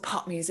about sort of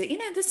pop music.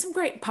 There's some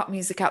great pop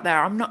music out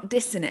there. I'm not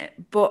dissing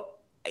it, but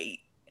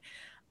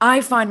I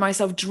find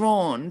myself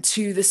drawn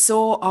to the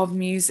sort of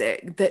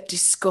music that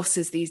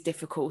discusses these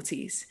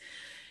difficulties.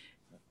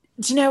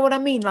 Do you know what I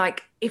mean?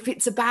 Like, if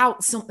it's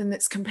about something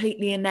that's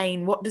completely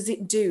inane, what does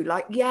it do?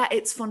 Like, yeah,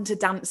 it's fun to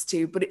dance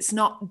to, but it's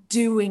not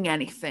doing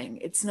anything.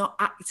 It's not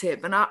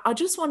active. And I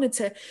just wanted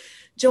to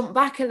jump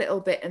back a little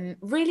bit and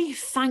really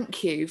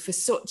thank you for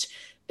such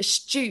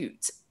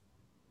astute,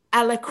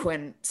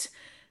 eloquent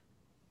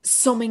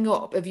summing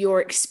up of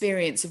your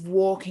experience of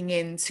walking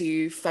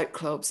into folk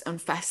clubs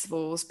and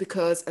festivals,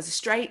 because as a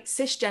straight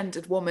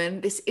cisgendered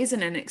woman, this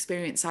isn't an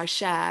experience I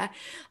share.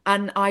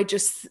 And I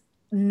just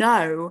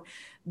know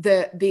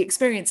that the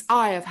experience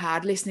I have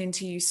had listening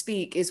to you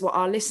speak is what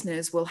our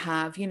listeners will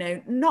have,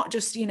 not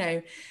just,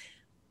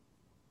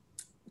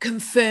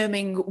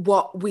 confirming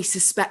what we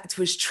suspect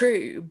was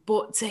true,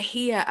 but to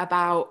hear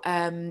about,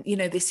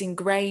 this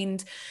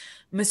ingrained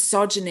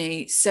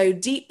misogyny so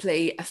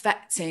deeply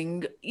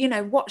affecting,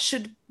 what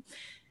should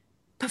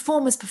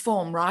performers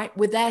perform, right?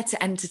 We're there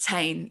to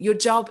entertain. Your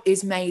job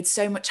is made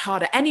so much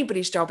harder.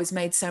 Anybody's job is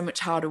made so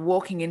much harder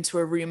walking into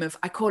a room of,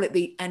 I call it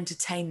the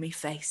entertain me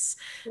face.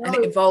 Whoa. And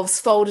it involves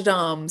folded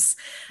arms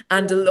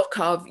and a look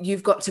of,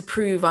 you've got to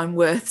prove I'm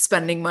worth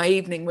spending my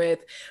evening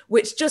with,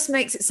 which just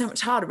makes it so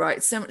much harder, right?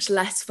 It's so much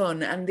less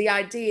fun. And the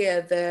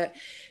idea that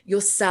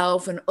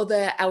yourself and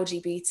other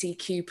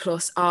LGBTQ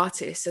plus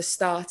artists are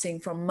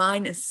starting from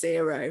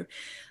 -0,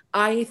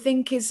 I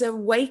think is a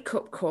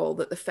wake-up call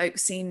that the folk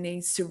scene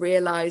needs to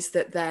realise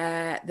that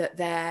their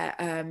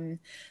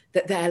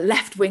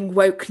left-wing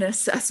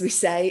wokeness, as we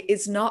say,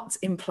 is not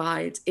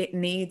implied. It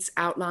needs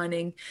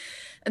outlining.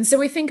 And so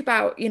we think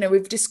about,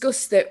 we've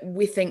discussed that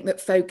we think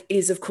that folk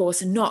is, of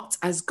course, not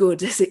as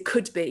good as it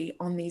could be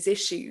on these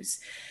issues.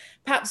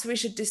 Perhaps we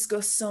should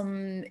discuss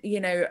some,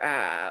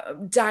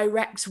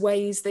 direct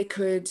ways they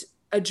could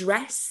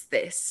address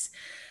this.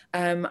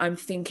 I'm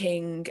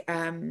thinking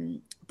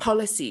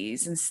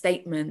policies and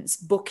statements,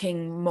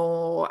 booking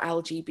more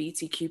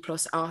LGBTQ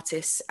plus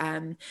artists,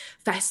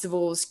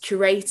 festivals,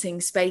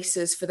 curating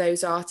spaces for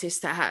those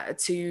artists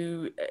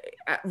to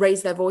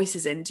raise their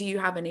voices in. Do you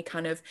have any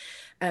kind of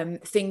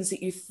things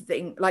that you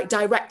think, like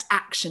direct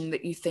action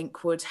that you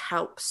think would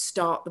help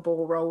start the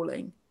ball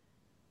rolling?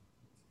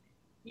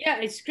 Yeah,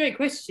 it's a great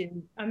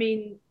question. I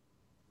mean,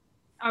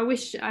 I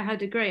wish I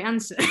had a great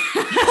answer.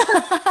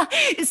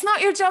 It's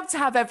not your job to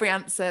have every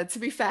answer, to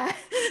be fair.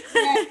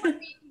 Yeah,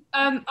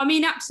 I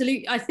mean,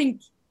 absolutely. I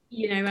think,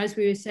 as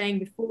we were saying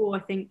before, I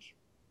think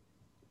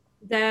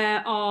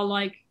there are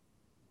like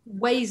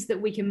ways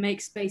that we can make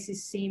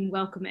spaces seem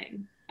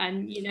welcoming.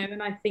 And,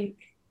 and I think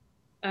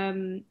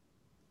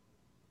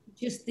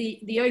just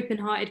the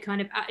open-hearted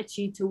kind of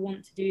attitude to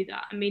want to do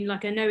that. I mean,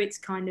 like, I know it's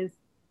a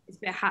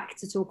bit hack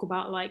to talk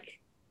about like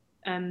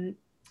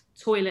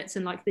toilets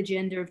and like the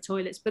gender of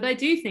toilets, but I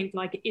do think,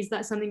 like, is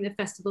that something that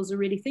festivals are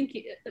really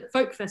thinking, that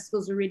folk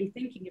festivals are really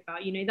thinking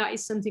about? You know, that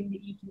is something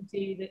that you can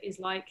do that is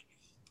like,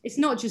 it's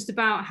not just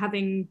about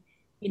having,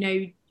 you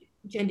know,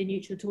 gender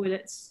neutral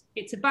toilets.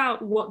 It's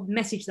about what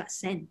message that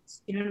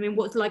sends. You know what I mean?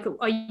 What's like,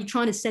 are you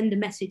trying to send a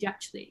message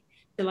actually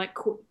to like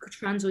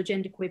trans or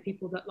genderqueer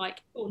people that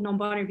like, or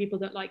non-binary people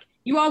that like,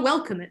 you are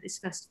welcome at this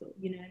festival,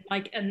 you know,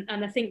 like, and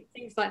I think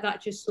things like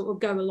that just sort of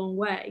go a long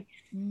way.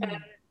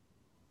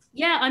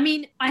 Yeah, I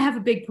mean, I have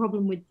a big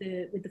problem with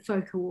the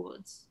folk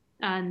awards,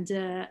 and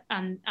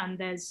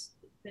there's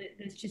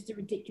just a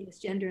ridiculous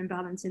gender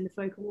imbalance in the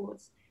folk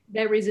awards.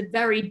 There is a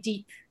very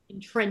deep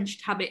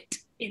entrenched habit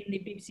in the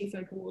BBC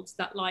Folk Awards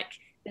that like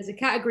there's a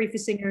category for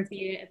Singer of the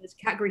Year and there's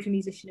a category for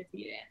Musician of the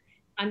Year,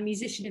 and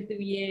Musician of the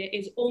Year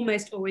is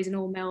almost always an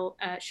all-male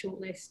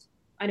shortlist.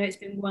 I know it's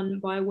been won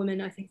by a woman,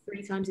 I think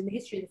 3 times in the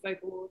history of the Folk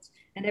Awards,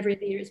 and every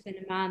other year it's been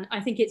a man. I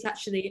think it's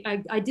actually,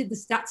 I did the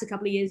stats a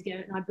couple of years ago,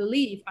 and I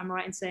believe I'm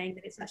right in saying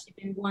that it's actually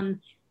been won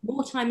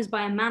more times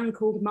by a man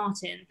called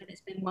Martin than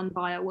it's been won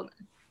by a woman.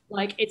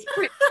 Like, it's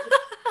pretty...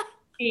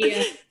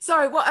 Yeah.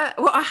 Sorry, what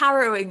a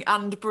harrowing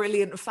and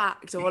brilliant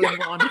fact all in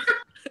one.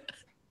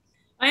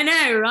 I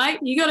know, right?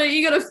 You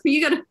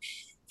gotta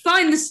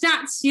find the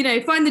stats, you know,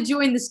 find the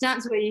joy in the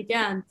stats where you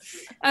can.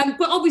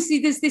 But obviously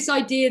there's this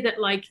idea that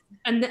like,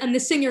 and the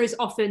singer is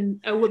often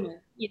a woman,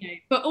 you know,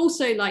 but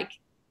also like,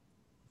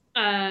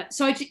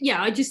 so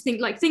I just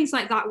think like things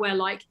like that where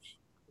like,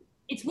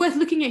 it's worth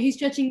looking at who's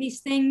judging these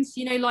things,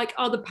 you know, like,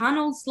 are the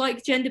panels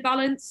like gender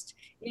balanced?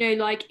 You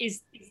know, like,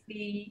 is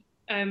the,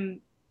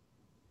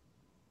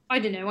 I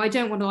don't know, I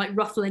don't want to like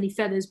ruffle any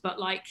feathers, but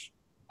like,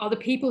 are the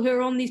people who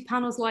are on these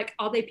panels, like,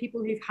 are they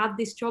people who've had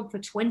this job for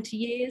 20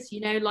 years, you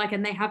know, like,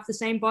 and they have the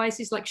same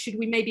biases? Like, should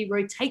we maybe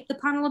rotate the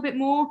panel a bit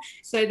more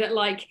so that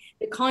like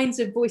the kinds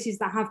of voices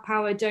that have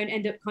power don't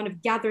end up kind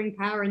of gathering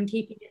power and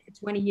keeping it for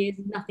 20 years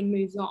and nothing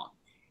moves on?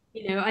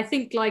 You know, I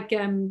think like,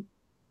 and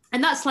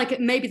that's like,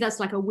 maybe that's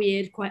like a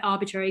weird, quite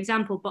arbitrary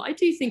example, but I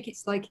do think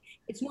it's like,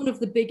 it's one of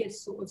the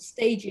biggest sort of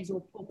stages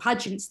or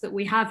pageants that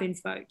we have in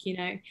folk, you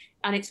know,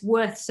 and it's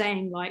worth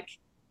saying like,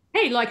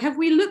 hey, like, have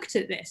we looked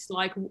at this?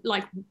 Like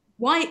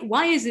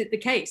why is it the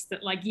case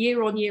that like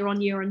year on year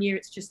on year on year,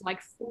 it's just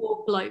like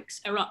 4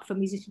 blokes are up for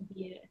Musician of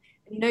the Year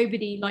and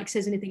nobody like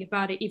says anything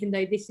about it, even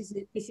though this is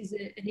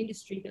an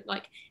industry that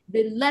like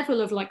the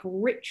level of like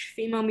rich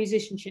female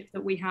musicianship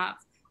that we have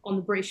on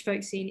the British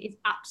folk scene is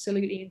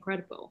absolutely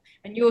incredible.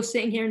 And you're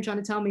sitting here and trying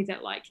to tell me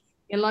that like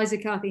Eliza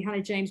Carthy,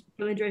 Hannah James,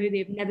 Belinda O'Hooley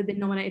have never been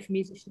nominated for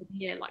Musician of the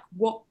Year. Like,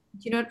 what,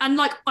 do you know? And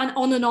like, and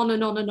on and on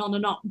and on and on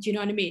and on. Do you know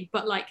what I mean?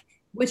 But like,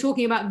 we're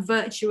talking about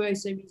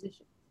virtuoso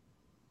musicians.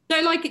 So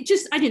like,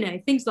 just, I don't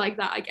know, things like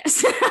that, I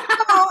guess.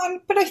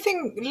 But I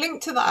think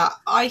linked to that,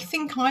 I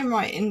think I'm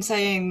right in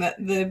saying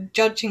that the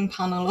judging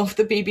panel of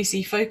the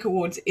BBC Folk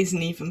Awards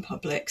isn't even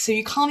public. So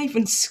you can't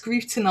even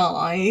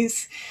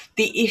scrutinise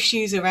the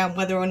issues around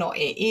whether or not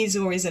it is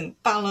or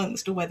isn't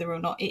balanced, or whether or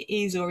not it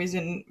is or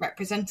isn't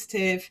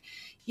representative.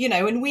 You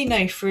know, and we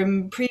know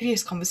from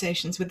previous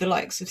conversations with the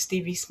likes of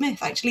Stevie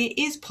Smith, actually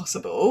it is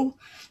possible.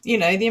 You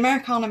know, the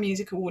Americana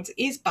Music Awards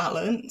is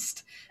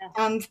balanced,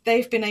 and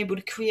they've been able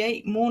to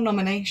create more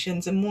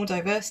nominations and more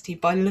diversity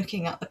by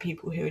looking at the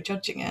people who are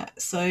judging it.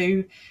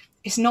 So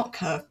it's not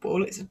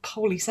curveball, it's a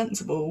wholly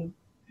sensible,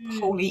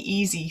 wholly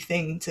easy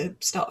thing to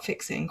start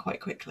fixing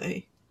quite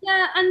quickly.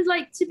 Yeah, and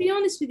like, to be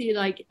honest with you,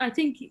 like, I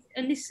think,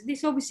 and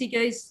this obviously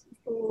goes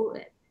for,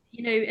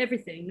 you know,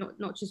 everything,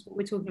 not just what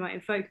we're talking about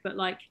in folk, but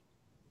like,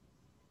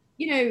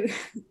 you know,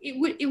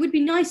 it would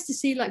be nice to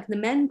see like the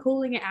men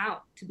calling it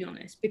out, to be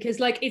honest, because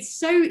like it's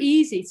so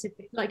easy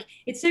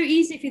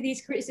for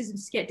these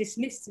criticisms to get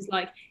dismissed as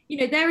like, you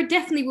know, there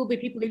definitely will be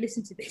people who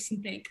listen to this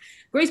and think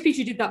Grace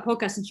Petrie did that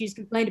podcast and she's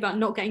complained about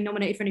not getting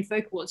nominated for any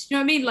folk awards. You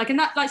know what I mean? Like, and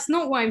that's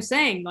not what I'm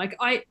saying. Like,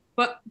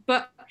 but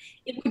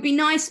it would be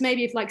nice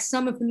maybe if like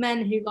some of the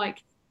men who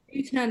like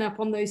do turn up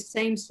on those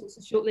same sorts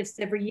of shortlists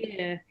every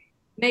year,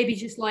 maybe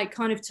just like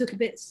kind of took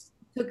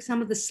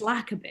some of the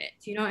slack a bit,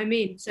 do you know what I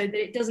mean? So that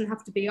it doesn't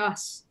have to be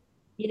us,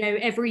 you know,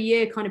 every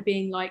year kind of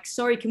being like,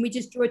 sorry, can we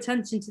just draw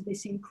attention to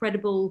this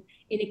incredible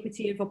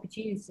inequity of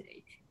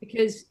opportunity?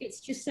 Because it's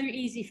just so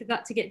easy for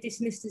that to get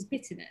dismissed as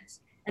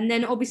bitterness. And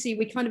then obviously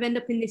we kind of end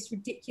up in this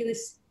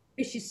ridiculous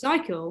vicious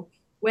cycle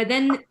where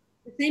then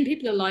the same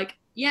people are like,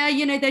 yeah,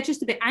 you know, they're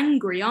just a bit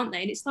angry, aren't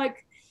they? And it's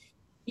like,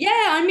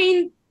 yeah, I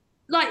mean,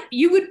 like,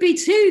 you would be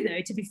too,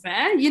 though, to be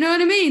fair, you know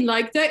what I mean?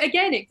 Like,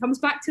 again, it comes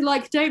back to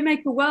like, don't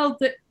make a world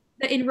that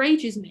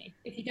enrages me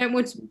if you don't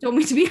want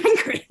me to be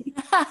angry.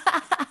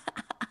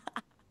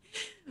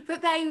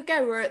 But there you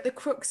go, we're at the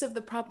crux of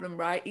the problem,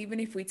 right? Even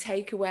if we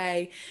take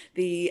away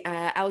the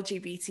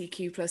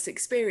LGBTQ plus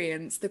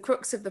experience, the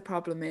crux of the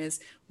problem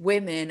is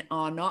women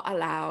are not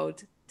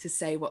allowed to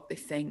say what they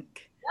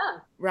think. Yeah.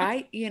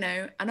 Right? You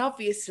know, and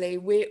obviously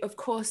we're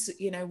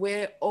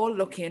all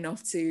lucky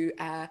enough to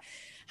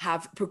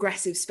have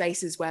progressive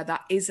spaces where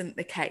that isn't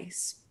the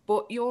case.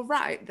 But you're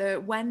right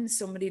that when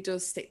somebody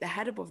does stick their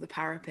head above the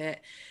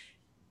parapet,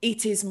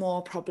 it is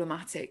more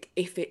problematic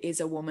if it is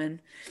a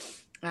woman.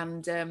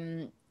 And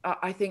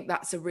I think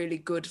that's a really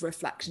good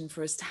reflection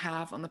for us to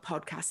have on the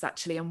podcast,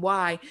 actually, and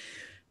why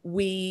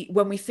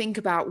when we think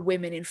about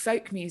women in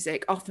folk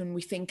music, often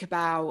we think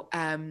about,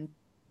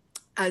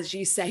 as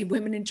you say,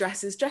 women in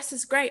dresses. Dress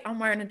is great. I'm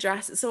wearing a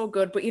dress. It's all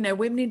good. But,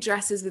 women in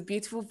dresses with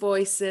beautiful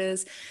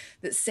voices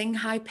that sing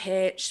high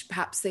pitch.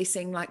 Perhaps they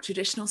sing like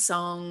traditional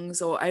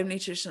songs or only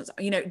traditional.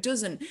 It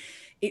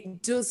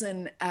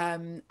doesn't.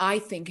 I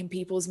think in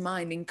people's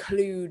mind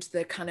include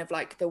the kind of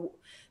like the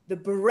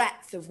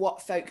breadth of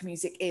what folk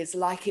music is,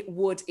 like it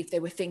would if they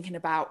were thinking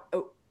about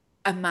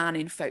a man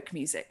in folk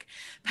music.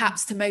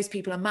 Perhaps to most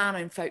people, a man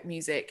in folk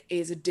music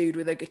is a dude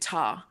with a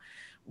guitar.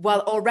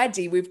 Well,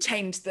 already we've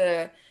changed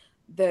the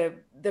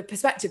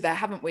perspective there,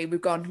 haven't we?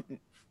 We've gone,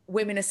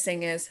 women are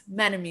singers,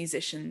 men are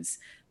musicians.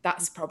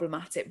 That's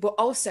problematic. But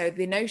also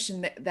the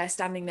notion that they're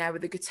standing there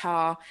with a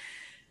guitar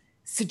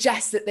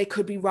suggests that they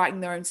could be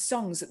writing their own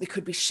songs, that they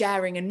could be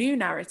sharing a new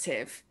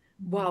narrative.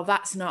 Well,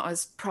 that's not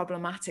as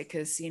problematic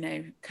as,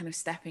 kind of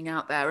stepping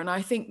out there. And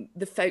I think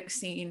the folk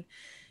scene,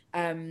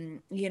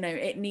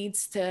 it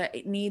needs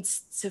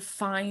to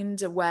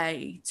find a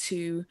way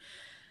to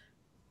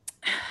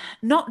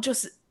not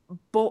just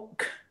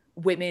book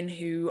women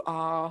who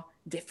are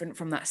different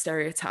from that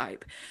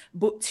stereotype,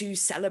 but to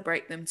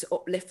celebrate them, to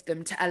uplift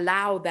them, to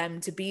allow them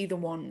to be the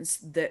ones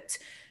that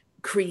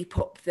creep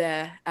up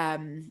their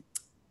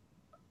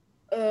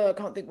I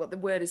can't think what the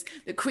word is,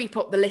 that creep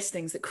up the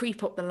listings, that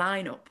creep up the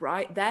lineup,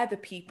 right? They're the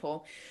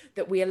people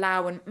that we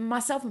allow. And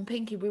myself and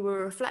Pinky, we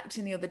were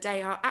reflecting the other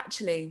day how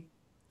actually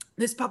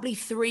there's probably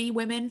 3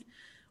 women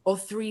or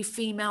 3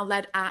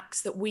 female-led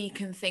acts that we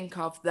can think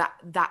of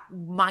that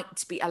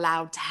might be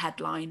allowed to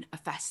headline a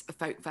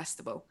folk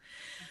festival.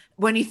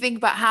 When you think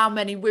about how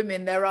many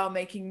women there are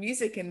making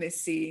music in this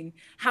scene,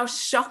 how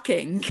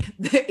shocking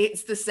that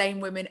it's the same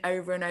women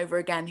over and over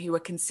again who are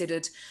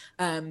considered,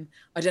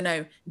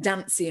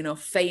 dancey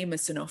enough,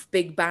 famous enough,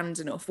 big band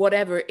enough,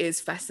 whatever it is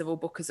festival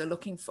bookers are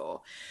looking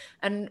for.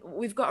 And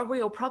we've got a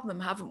real problem,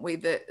 haven't we,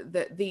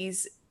 that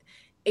these...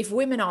 If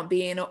women aren't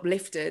being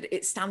uplifted,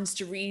 it stands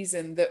to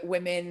reason that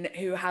women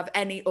who have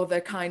any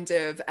other kind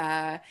of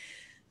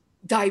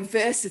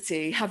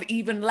diversity have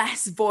even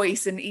less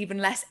voice and even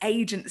less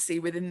agency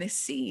within this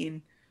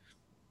scene.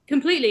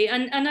 Completely.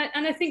 And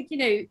I think,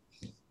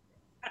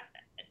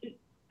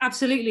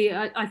 absolutely.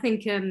 I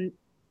think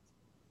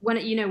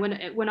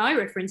when I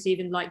reference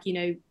even like,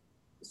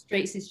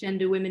 straight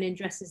cisgender women in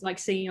dresses, like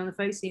singing on the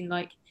folk scene,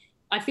 like,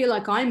 I feel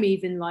like I'm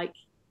even like,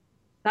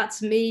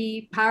 that's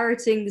me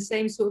parroting the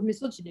same sort of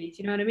misogyny. Do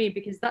you know what I mean?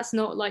 Because that's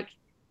not like,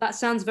 that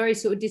sounds very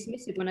sort of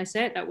dismissive when I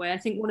say it that way. I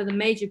think one of the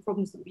major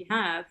problems that we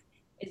have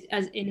is,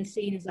 as in a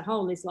scene as a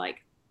whole, is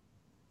like,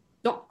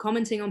 stop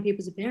commenting on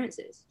people's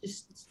appearances.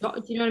 Just stop.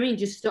 Do you know what I mean?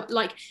 Just stop.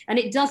 Like, and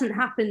it doesn't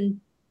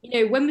happen.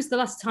 When was the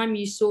last time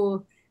you saw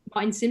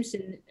Martin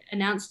Simpson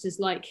announced as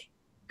like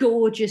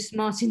gorgeous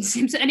Martin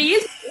Simpson? And he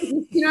is.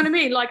 You know what I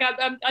mean? Like,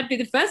 I'd be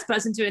the first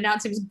person to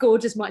announce him as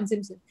gorgeous Martin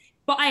Simpson.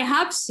 But I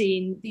have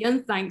seen the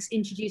Unthanks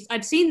introduced.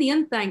 I've seen the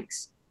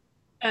Unthanks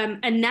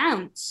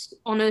announced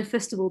on a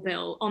festival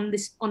bill on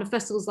a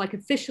festival's like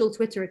official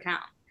Twitter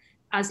account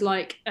as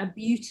like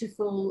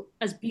beautiful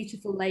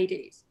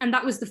ladies, and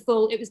that was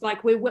it was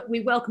like we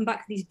welcome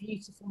back these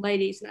beautiful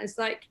ladies, and it's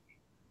like,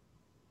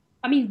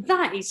 I mean,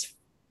 that is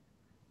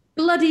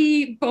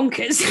bloody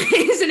bonkers,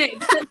 isn't it?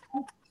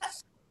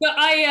 But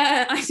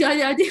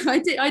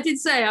I did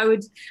say I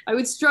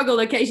would struggle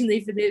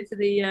occasionally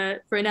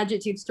for an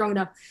adjective strong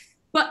enough.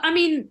 But I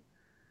mean,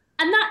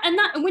 and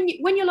that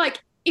when you're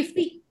like, if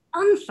the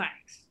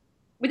Unthanks,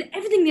 with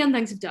everything the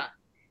Unthanks have done,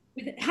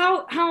 with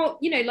how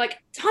like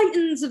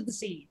titans of the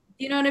scene,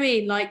 you know what I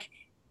mean? Like,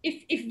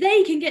 if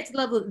they can get to the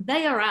level that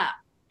they are at,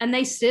 and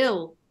they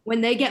still, when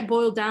they get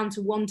boiled down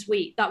to one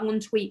tweet, that one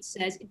tweet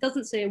says, it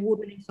doesn't say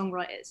award-winning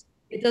songwriters,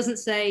 it doesn't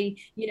say,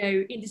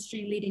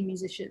 industry-leading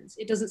musicians,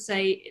 it doesn't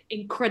say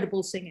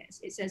incredible singers,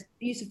 it says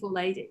beautiful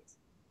ladies.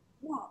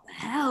 What the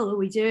hell are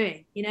we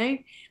doing?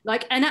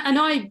 Like, and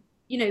I,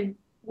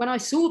 when I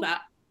saw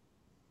that,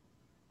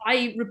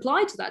 I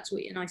replied to that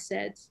tweet and I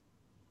said,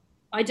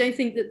 I don't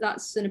think that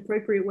that's an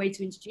appropriate way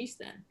to introduce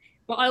them.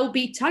 But I'll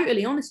be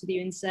totally honest with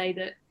you and say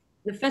that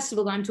the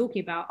festival that I'm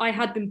talking about, I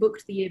had been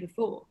booked the year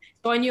before.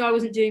 So I knew I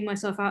wasn't doing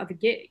myself out of a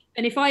gig.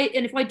 And if I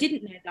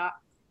didn't know that,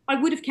 I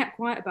would have kept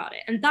quiet about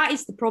it. And that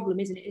is the problem,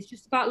 isn't it? It's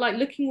just about like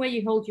looking where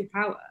you hold your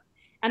power.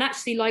 And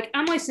actually, like,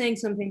 am I saying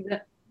something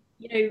that,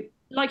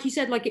 like you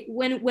said, like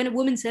when a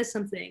woman says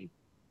something,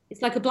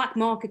 it's like a black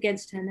mark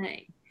against her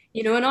name.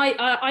 And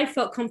I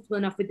felt comfortable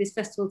enough with this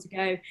festival to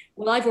go,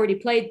 well, I've already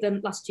played them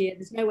last year.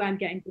 There's no way I'm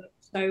getting booked.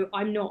 So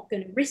I'm not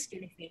going to risk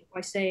anything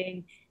by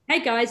saying,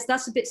 hey, guys,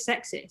 that's a bit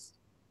sexist.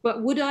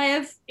 But would I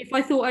have, if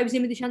I thought I was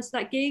in with a chance of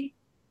that gig?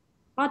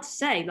 Hard to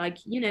say. Like,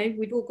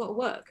 we've all got to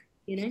work,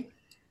 And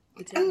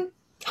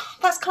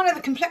that's kind of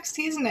the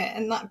complexity, isn't it?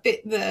 And that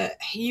bit that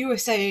you were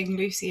saying,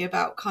 Lucy,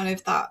 about kind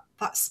of that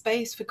that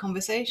space for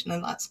conversation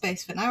and that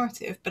space for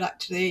narrative. But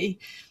actually,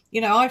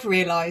 you know, I've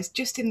realised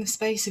just in the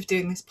space of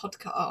doing this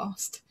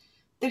podcast,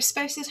 those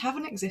spaces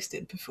haven't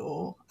existed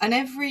before. And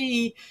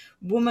every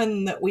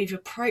woman that we've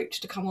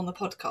approached to come on the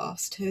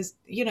podcast has,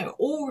 you know,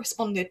 all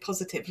responded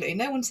positively.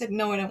 No one said,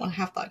 no, I don't want to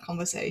have that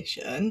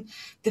conversation.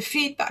 The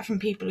feedback from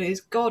people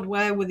is, God,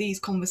 where were these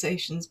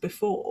conversations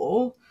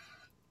before?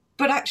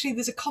 But actually,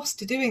 there's a cost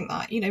to doing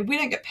that. You know, we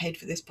don't get paid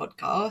for this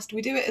podcast.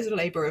 We do it as a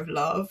labour of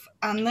love.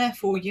 And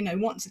therefore, you know,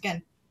 once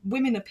again,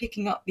 women are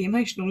picking up the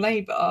emotional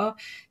labour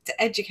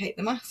to educate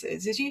the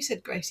masses. As you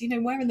said, Grace, you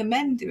know, where are the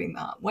men doing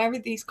that? Where are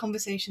these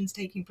conversations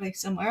taking place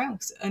somewhere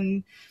else?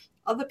 And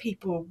other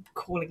people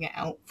calling it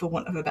out, for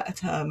want of a better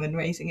term, and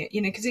raising it,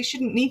 you know, because it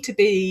shouldn't need to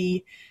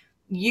be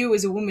you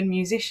as a woman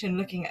musician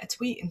looking at a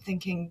tweet and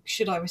thinking,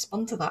 should I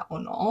respond to that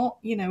or not?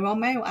 You know, our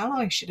male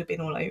allies should have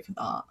been all over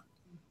that.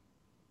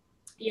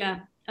 Yeah,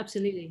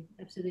 absolutely.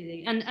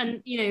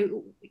 And you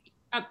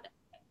know,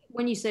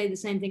 when you say the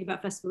same thing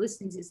about festival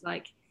listings, it's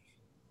like,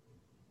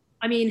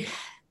 I mean,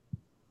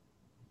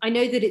 I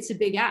know that it's a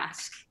big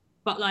ask,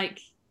 but like,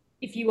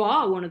 if you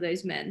are one of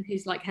those men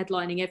who's like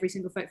headlining every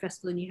single folk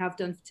festival and you have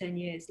done for 10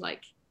 years,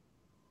 like,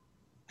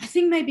 I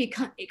think maybe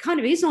it kind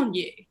of is on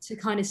you to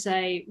kind of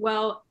say,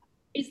 well,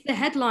 is the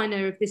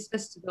headliner of this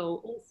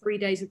festival, all 3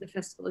 days of the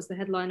festival, is the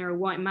headliner a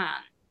white man?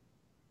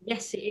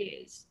 Yes, it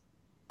is.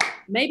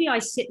 Maybe I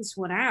sit this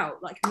one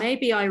out. Like,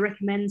 maybe I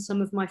recommend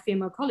some of my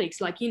female colleagues.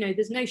 Like, you know,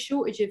 there's no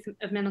shortage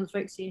of men on the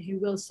folk scene who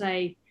will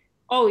say,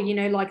 oh, you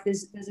know, like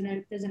there's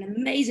an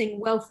amazing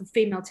wealth of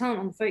female talent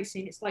on the folk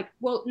scene. It's like,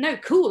 well, no,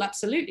 cool,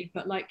 absolutely,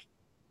 but like,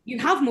 you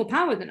have more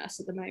power than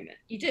us at the moment.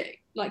 You do.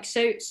 Like,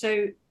 so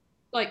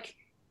like,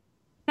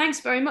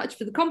 thanks very much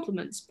for the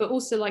compliments, but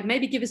also like,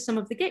 maybe give us some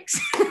of the gigs.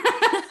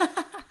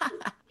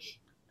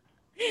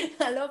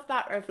 I love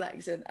that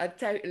reflection. I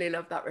totally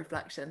love that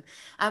reflection.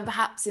 And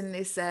perhaps in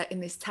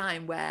this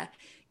time where,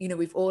 you know,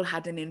 we've all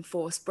had an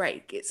enforced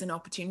break, it's an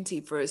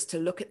opportunity for us to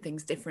look at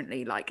things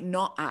differently, like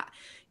not at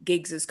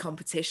gigs as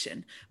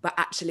competition, but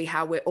actually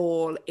how we're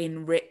all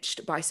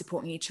enriched by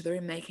supporting each other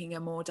and making a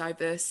more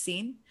diverse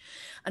scene.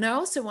 And I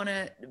also want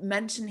to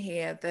mention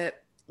here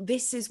that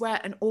this is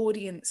where an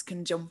audience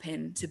can jump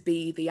in to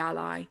be the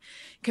ally.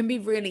 It can be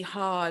really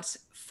hard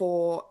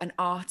for an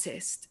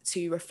artist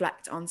to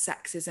reflect on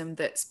sexism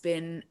that's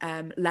been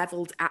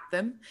leveled at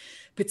them,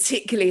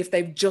 particularly if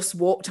they've just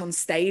walked on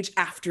stage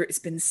after it's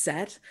been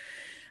said.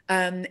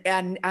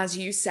 And as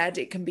you said,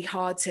 it can be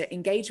hard to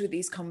engage with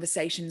these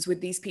conversations with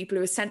these people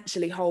who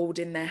essentially hold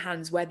in their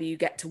hands whether you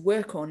get to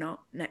work or not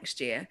next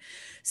year.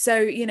 So,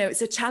 you know,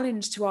 it's a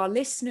challenge to our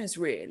listeners,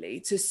 really,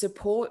 to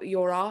support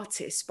your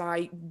artists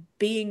by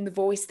being the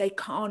voice they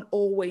can't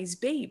always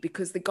be,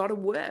 because they got to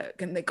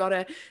work and they got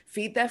to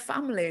feed their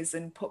families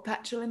and put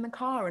petrol in the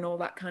car and all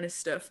that kind of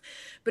stuff.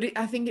 But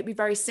I think it'd be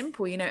very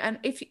simple, you know, and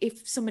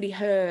if somebody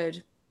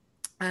heard,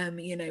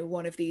 you know,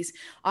 one of these,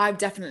 I've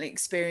definitely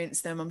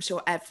experienced them. I'm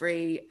sure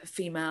every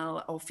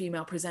female or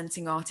female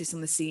presenting artist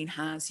on the scene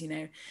has, you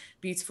know,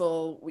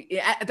 beautiful,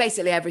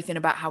 basically everything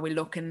about how we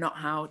look and not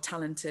how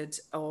talented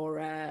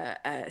or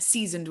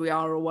seasoned we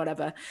are or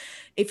whatever.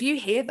 If you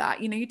hear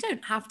that, you know, you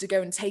don't have to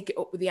go and take it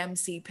up with the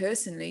MC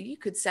personally. You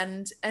could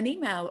send an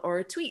email or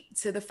a tweet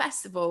to the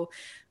festival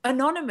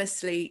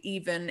anonymously,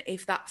 even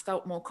if that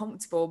felt more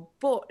comfortable.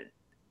 But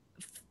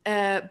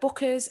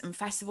bookers and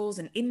festivals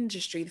and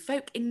industry, the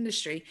folk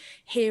industry,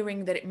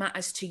 hearing that it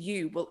matters to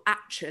you will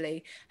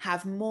actually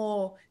have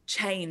more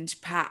change,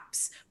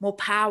 perhaps more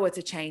power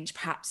to change,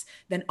 perhaps,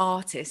 than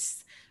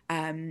artists,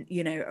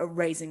 you know,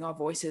 raising our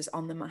voices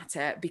on the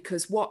matter.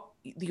 Because what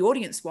the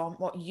audience want,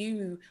 what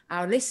you,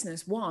 our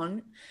listeners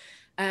want,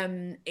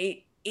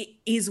 it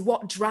is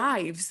what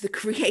drives the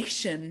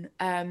creation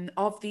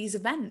of these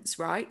events,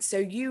 right? So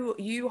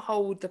you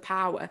hold the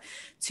power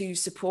to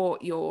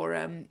support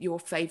your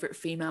favorite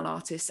female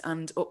artists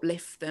and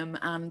uplift them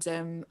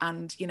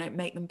and you know,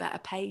 make them better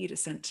paid,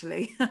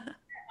 essentially. I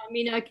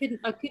mean, I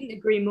couldn't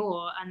agree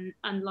more.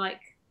 And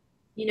like,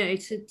 you know,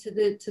 to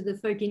the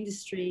folk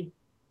industry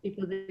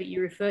people that you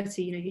refer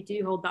to, you know, who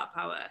do hold that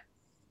power,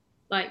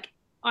 like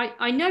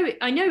I know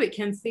it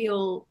can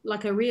feel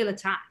like a real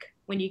attack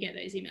when you get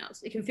those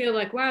emails. It can feel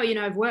like, wow, you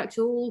know, I've worked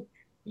all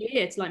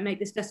year to like make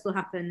this festival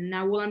happen, and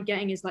now all I'm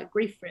getting is like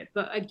grief for it.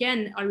 But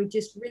again, I would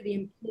just really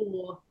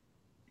implore,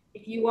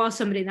 if you are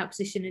somebody in that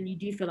position and you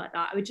do feel like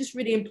that, I would just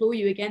really implore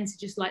you again to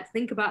just like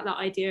think about that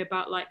idea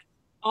about like,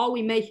 are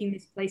we making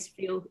this place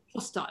feel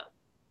hostile,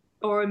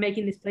 or are we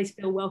making this place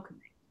feel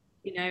welcoming?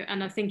 You know,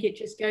 and I think it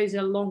just goes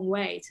a long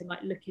way to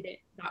like look at it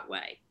that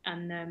way.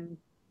 And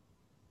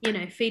you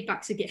know,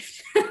 feedback's a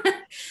gift.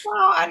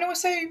 Well, and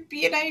also,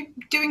 you know,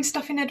 doing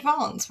stuff in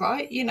advance,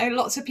 right? You know,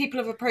 lots of people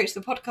have approached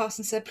the podcast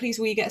and said, please,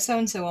 will you get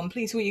so-and-so on?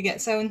 Please, will you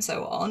get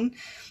so-and-so on?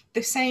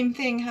 The same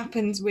thing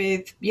happens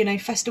with, you know,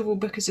 festival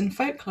bookers and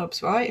folk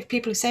clubs, right? If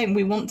people are saying,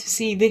 we want to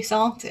see this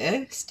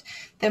artist,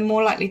 they're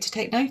more likely to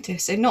take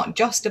notice. So not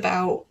just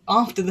about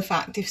after the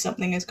fact if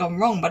something has gone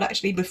wrong, but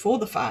actually before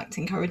the fact,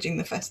 encouraging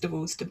the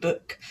festivals to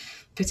book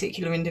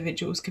particular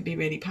individuals could be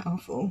really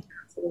powerful.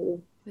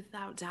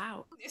 Without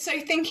doubt. So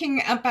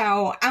thinking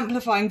about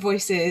amplifying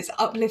voices,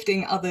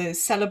 uplifting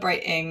others,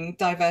 celebrating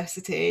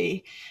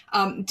diversity,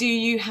 do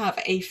you have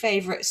a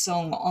favourite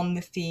song on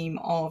the theme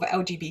of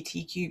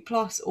LGBTQ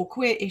plus or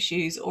queer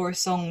issues, or a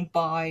song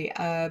by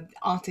an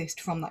artist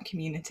from that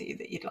community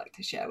that you'd like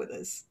to share with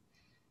us?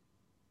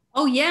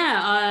 Oh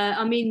yeah,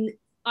 I mean,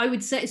 I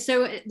would say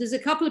so. There's a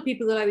couple of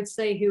people that I would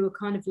say who are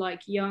kind of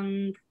like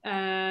young,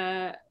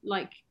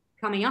 like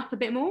coming up a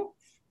bit more.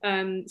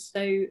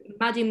 So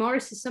Maddie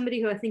Morris is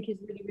somebody who I think is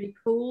really, really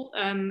cool.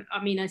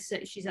 I mean, I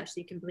say she's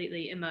actually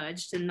completely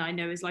emerged, and I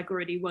know is like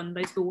already won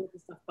those awards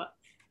and stuff. But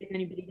if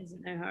anybody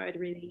doesn't know her, I'd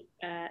really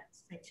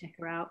say check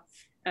her out.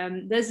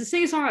 There's a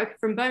singer-songwriter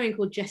from Birmingham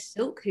called Jess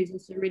Silk, who's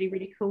also really,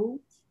 really cool.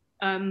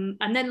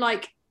 And then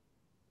like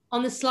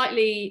on the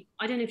slightly,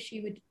 I don't know if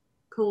she would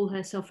call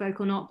herself folk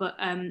or not, but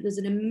there's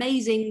an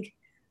amazing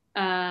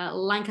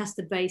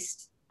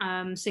Lancaster-based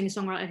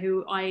singer-songwriter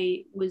who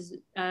I was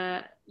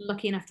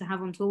lucky enough to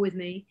have on tour with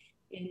me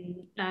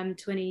in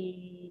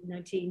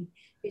 2019.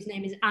 His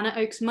name is Anna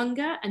Oakes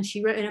Munger, and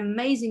she wrote an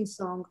amazing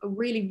song, a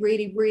really,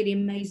 really, really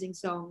amazing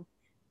song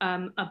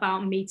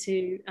about Me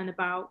Too and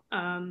about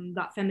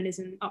that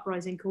feminism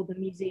uprising called The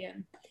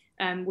Museum,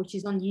 which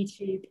is on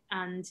YouTube,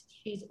 and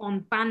she's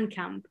on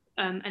Bandcamp,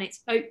 and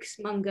it's Oakes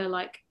Munger,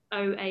 like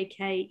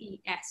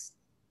OAKES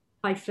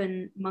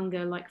hyphen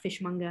Munger, like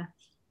fishmonger,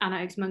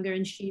 Anna Oakes Munger,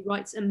 and she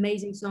writes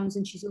amazing songs,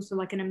 and she's also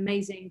like an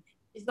amazing,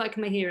 she's like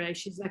my hero.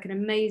 She's like an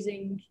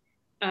amazing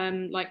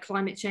like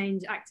climate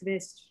change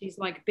activist. She's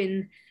like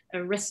been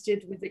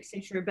arrested with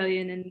Extinction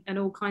Rebellion and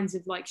all kinds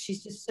of like,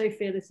 she's just so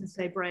fearless and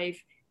so brave.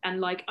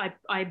 And like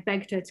I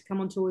begged her to come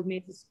on tour with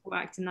me as a support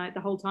act, and the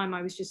whole time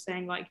I was just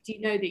saying like, do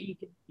you know that you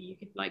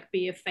could like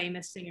be a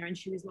famous singer? And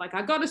she was like,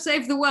 I gotta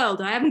save the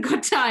world, I haven't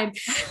got time.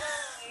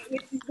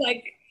 Which is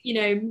like, you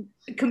know,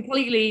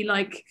 completely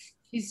like,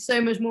 she's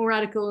so much more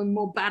radical and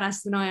more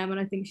badass than I am, and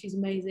I think she's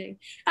amazing.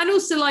 And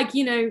also like,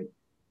 you know,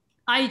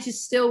 I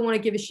just still want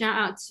to give a shout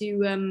out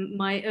to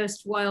my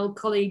erstwhile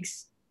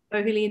colleagues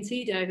O'Hilly and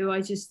Tito, who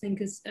I just think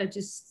are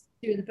just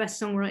two of the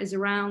best songwriters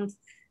around.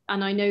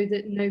 And I know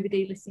that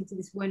nobody listening to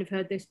this won't have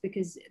heard this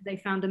because they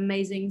found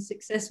amazing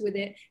success with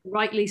it,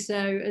 rightly so,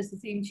 as the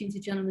theme tune to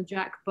Gentleman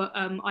Jack. But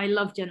I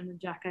love Gentleman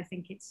Jack. I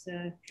think it's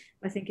a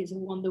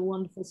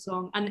wonderful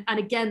song. And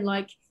again,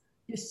 like,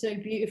 just so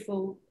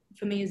beautiful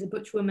for me as a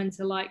butch woman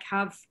to like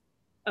have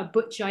a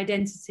butch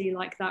identity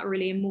like that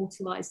really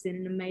immortalized in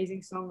an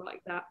amazing song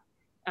like that.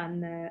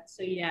 And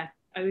so yeah,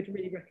 I would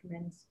really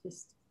recommend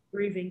just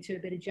grooving to a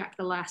bit of Jack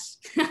the Lass.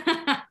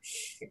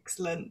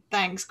 Excellent.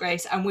 Thanks,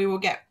 Grace. And we will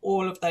get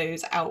all of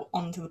those out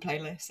onto the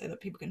playlist so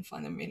that people can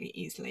find them really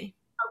easily.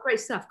 Oh,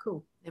 great stuff.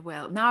 Cool. They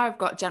will. Now I've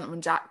got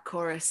Gentleman Jack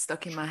chorus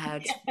stuck in my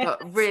head, yes.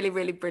 But really,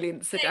 really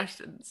brilliant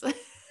suggestions.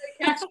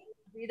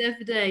 Be there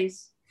for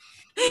days.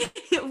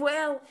 It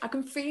will. I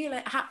can feel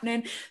it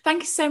happening.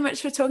 Thank you so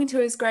much for talking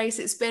to us, Grace.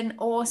 It's been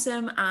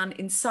awesome and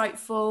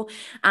insightful,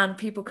 and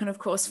people can of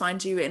course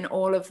find you in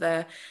all of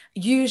the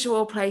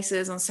usual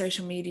places on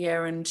social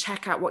media and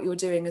check out what you're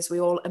doing as we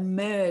all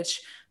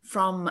emerge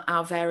from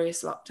our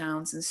various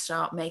lockdowns and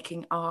start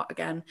making art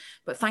again.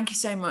 But thank you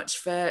so much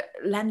for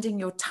lending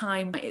your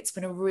time. It's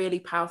been a really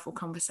powerful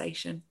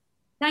conversation.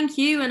 Thank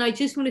you. And I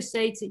just want to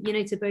say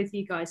to both of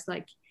you guys,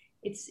 like,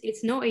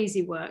 it's not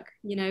easy work,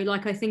 you know,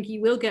 like I think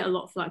you will get a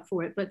lot of flack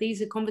for it, but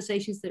these are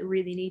conversations that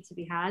really need to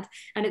be had.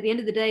 And at the end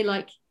of the day,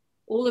 like,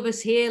 all of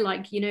us here,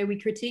 like, you know, we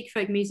critique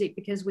folk music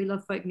because we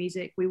love folk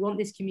music. We want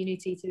this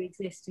community to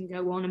exist and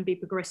go on and be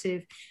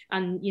progressive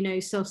and, you know,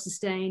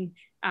 self-sustain.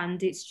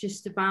 And it's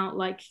just about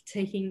like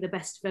taking the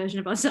best version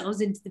of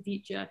ourselves into the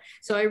future.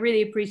 So I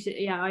really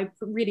appreciate you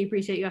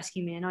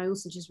asking me. And I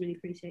also just really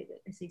appreciate that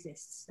this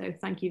exists. So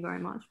thank you very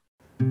much.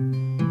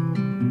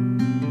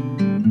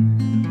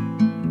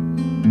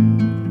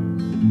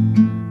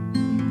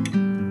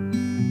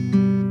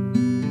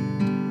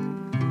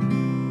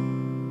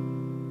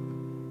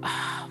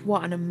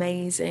 What an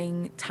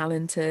amazing,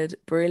 talented,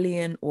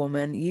 brilliant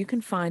woman. You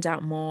can find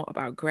out more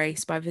about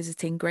Grace by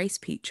visiting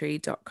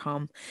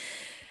gracepetrie.com.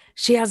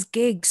 She has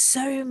gigs,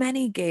 so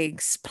many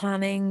gigs,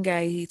 planning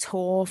a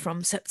tour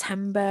from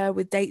September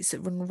with dates that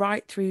run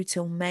right through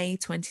till May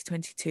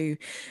 2022.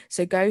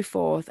 So go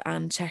forth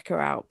and check her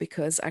out,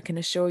 because I can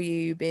assure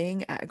you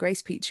being at a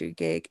Grace Petrie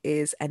gig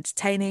is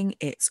entertaining,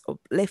 it's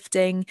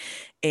uplifting,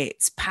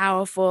 it's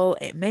powerful,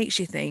 it makes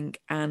you think.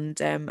 And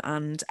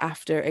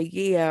after a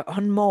year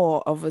and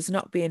more of us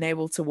not being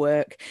able to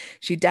work,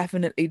 she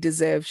definitely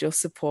deserves your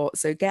support.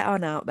 So get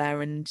on out there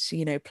and,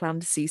 you know, plan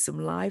to see some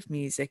live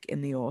music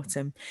in the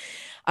autumn.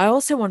 I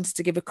also wanted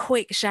to give a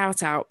quick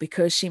shout out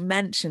because she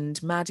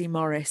mentioned Maddie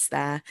Morris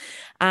there,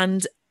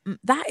 and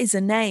that is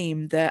a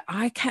name that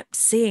I kept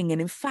seeing.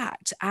 And in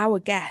fact, our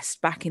guest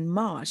back in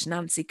March,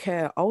 Nancy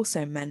Kerr,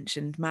 also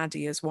mentioned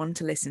Maddie as one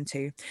to listen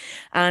to.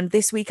 And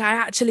this week I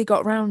actually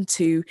got round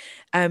to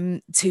getting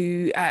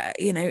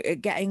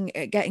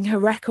her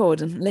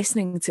record and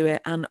listening to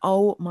it. And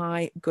oh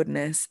my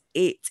goodness,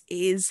 it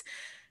is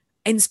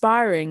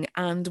inspiring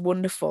and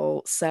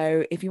wonderful.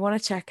 So if you want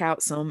to check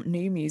out some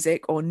new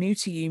music or new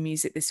to you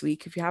music this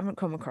week, if you haven't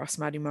come across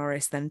Maddie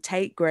Morris, then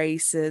take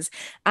Grace's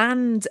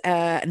and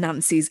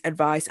Nancy's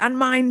advice and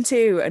mine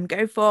too, and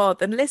go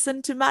forth and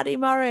listen to Maddie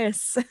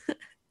Morris.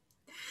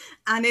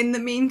 And in the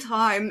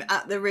meantime,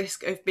 at the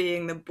risk of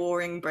being the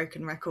boring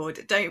broken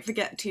record, don't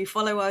forget to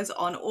follow us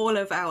on all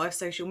of our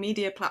social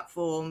media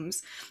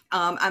platforms.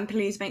 And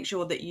please make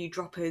sure that you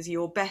drop us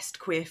your best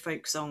queer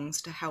folk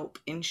songs to help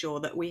ensure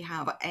that we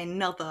have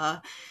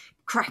another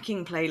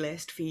cracking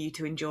playlist for you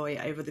to enjoy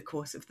over the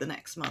course of the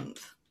next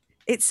month.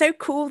 It's so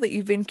cool that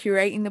you've been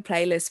curating the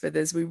playlist with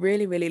us. We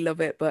really, really love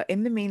it. But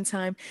in the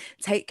meantime,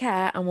 take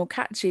care, and we'll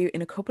catch you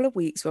in a couple of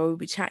weeks where we'll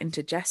be chatting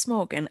to Jess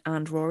Morgan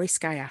and Rory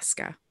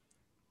Skyaska.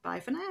 Bye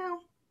for now.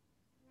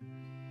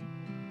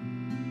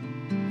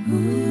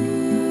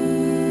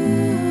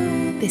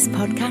 This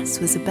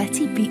podcast was a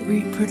Betty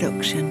Beetroot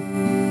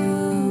production.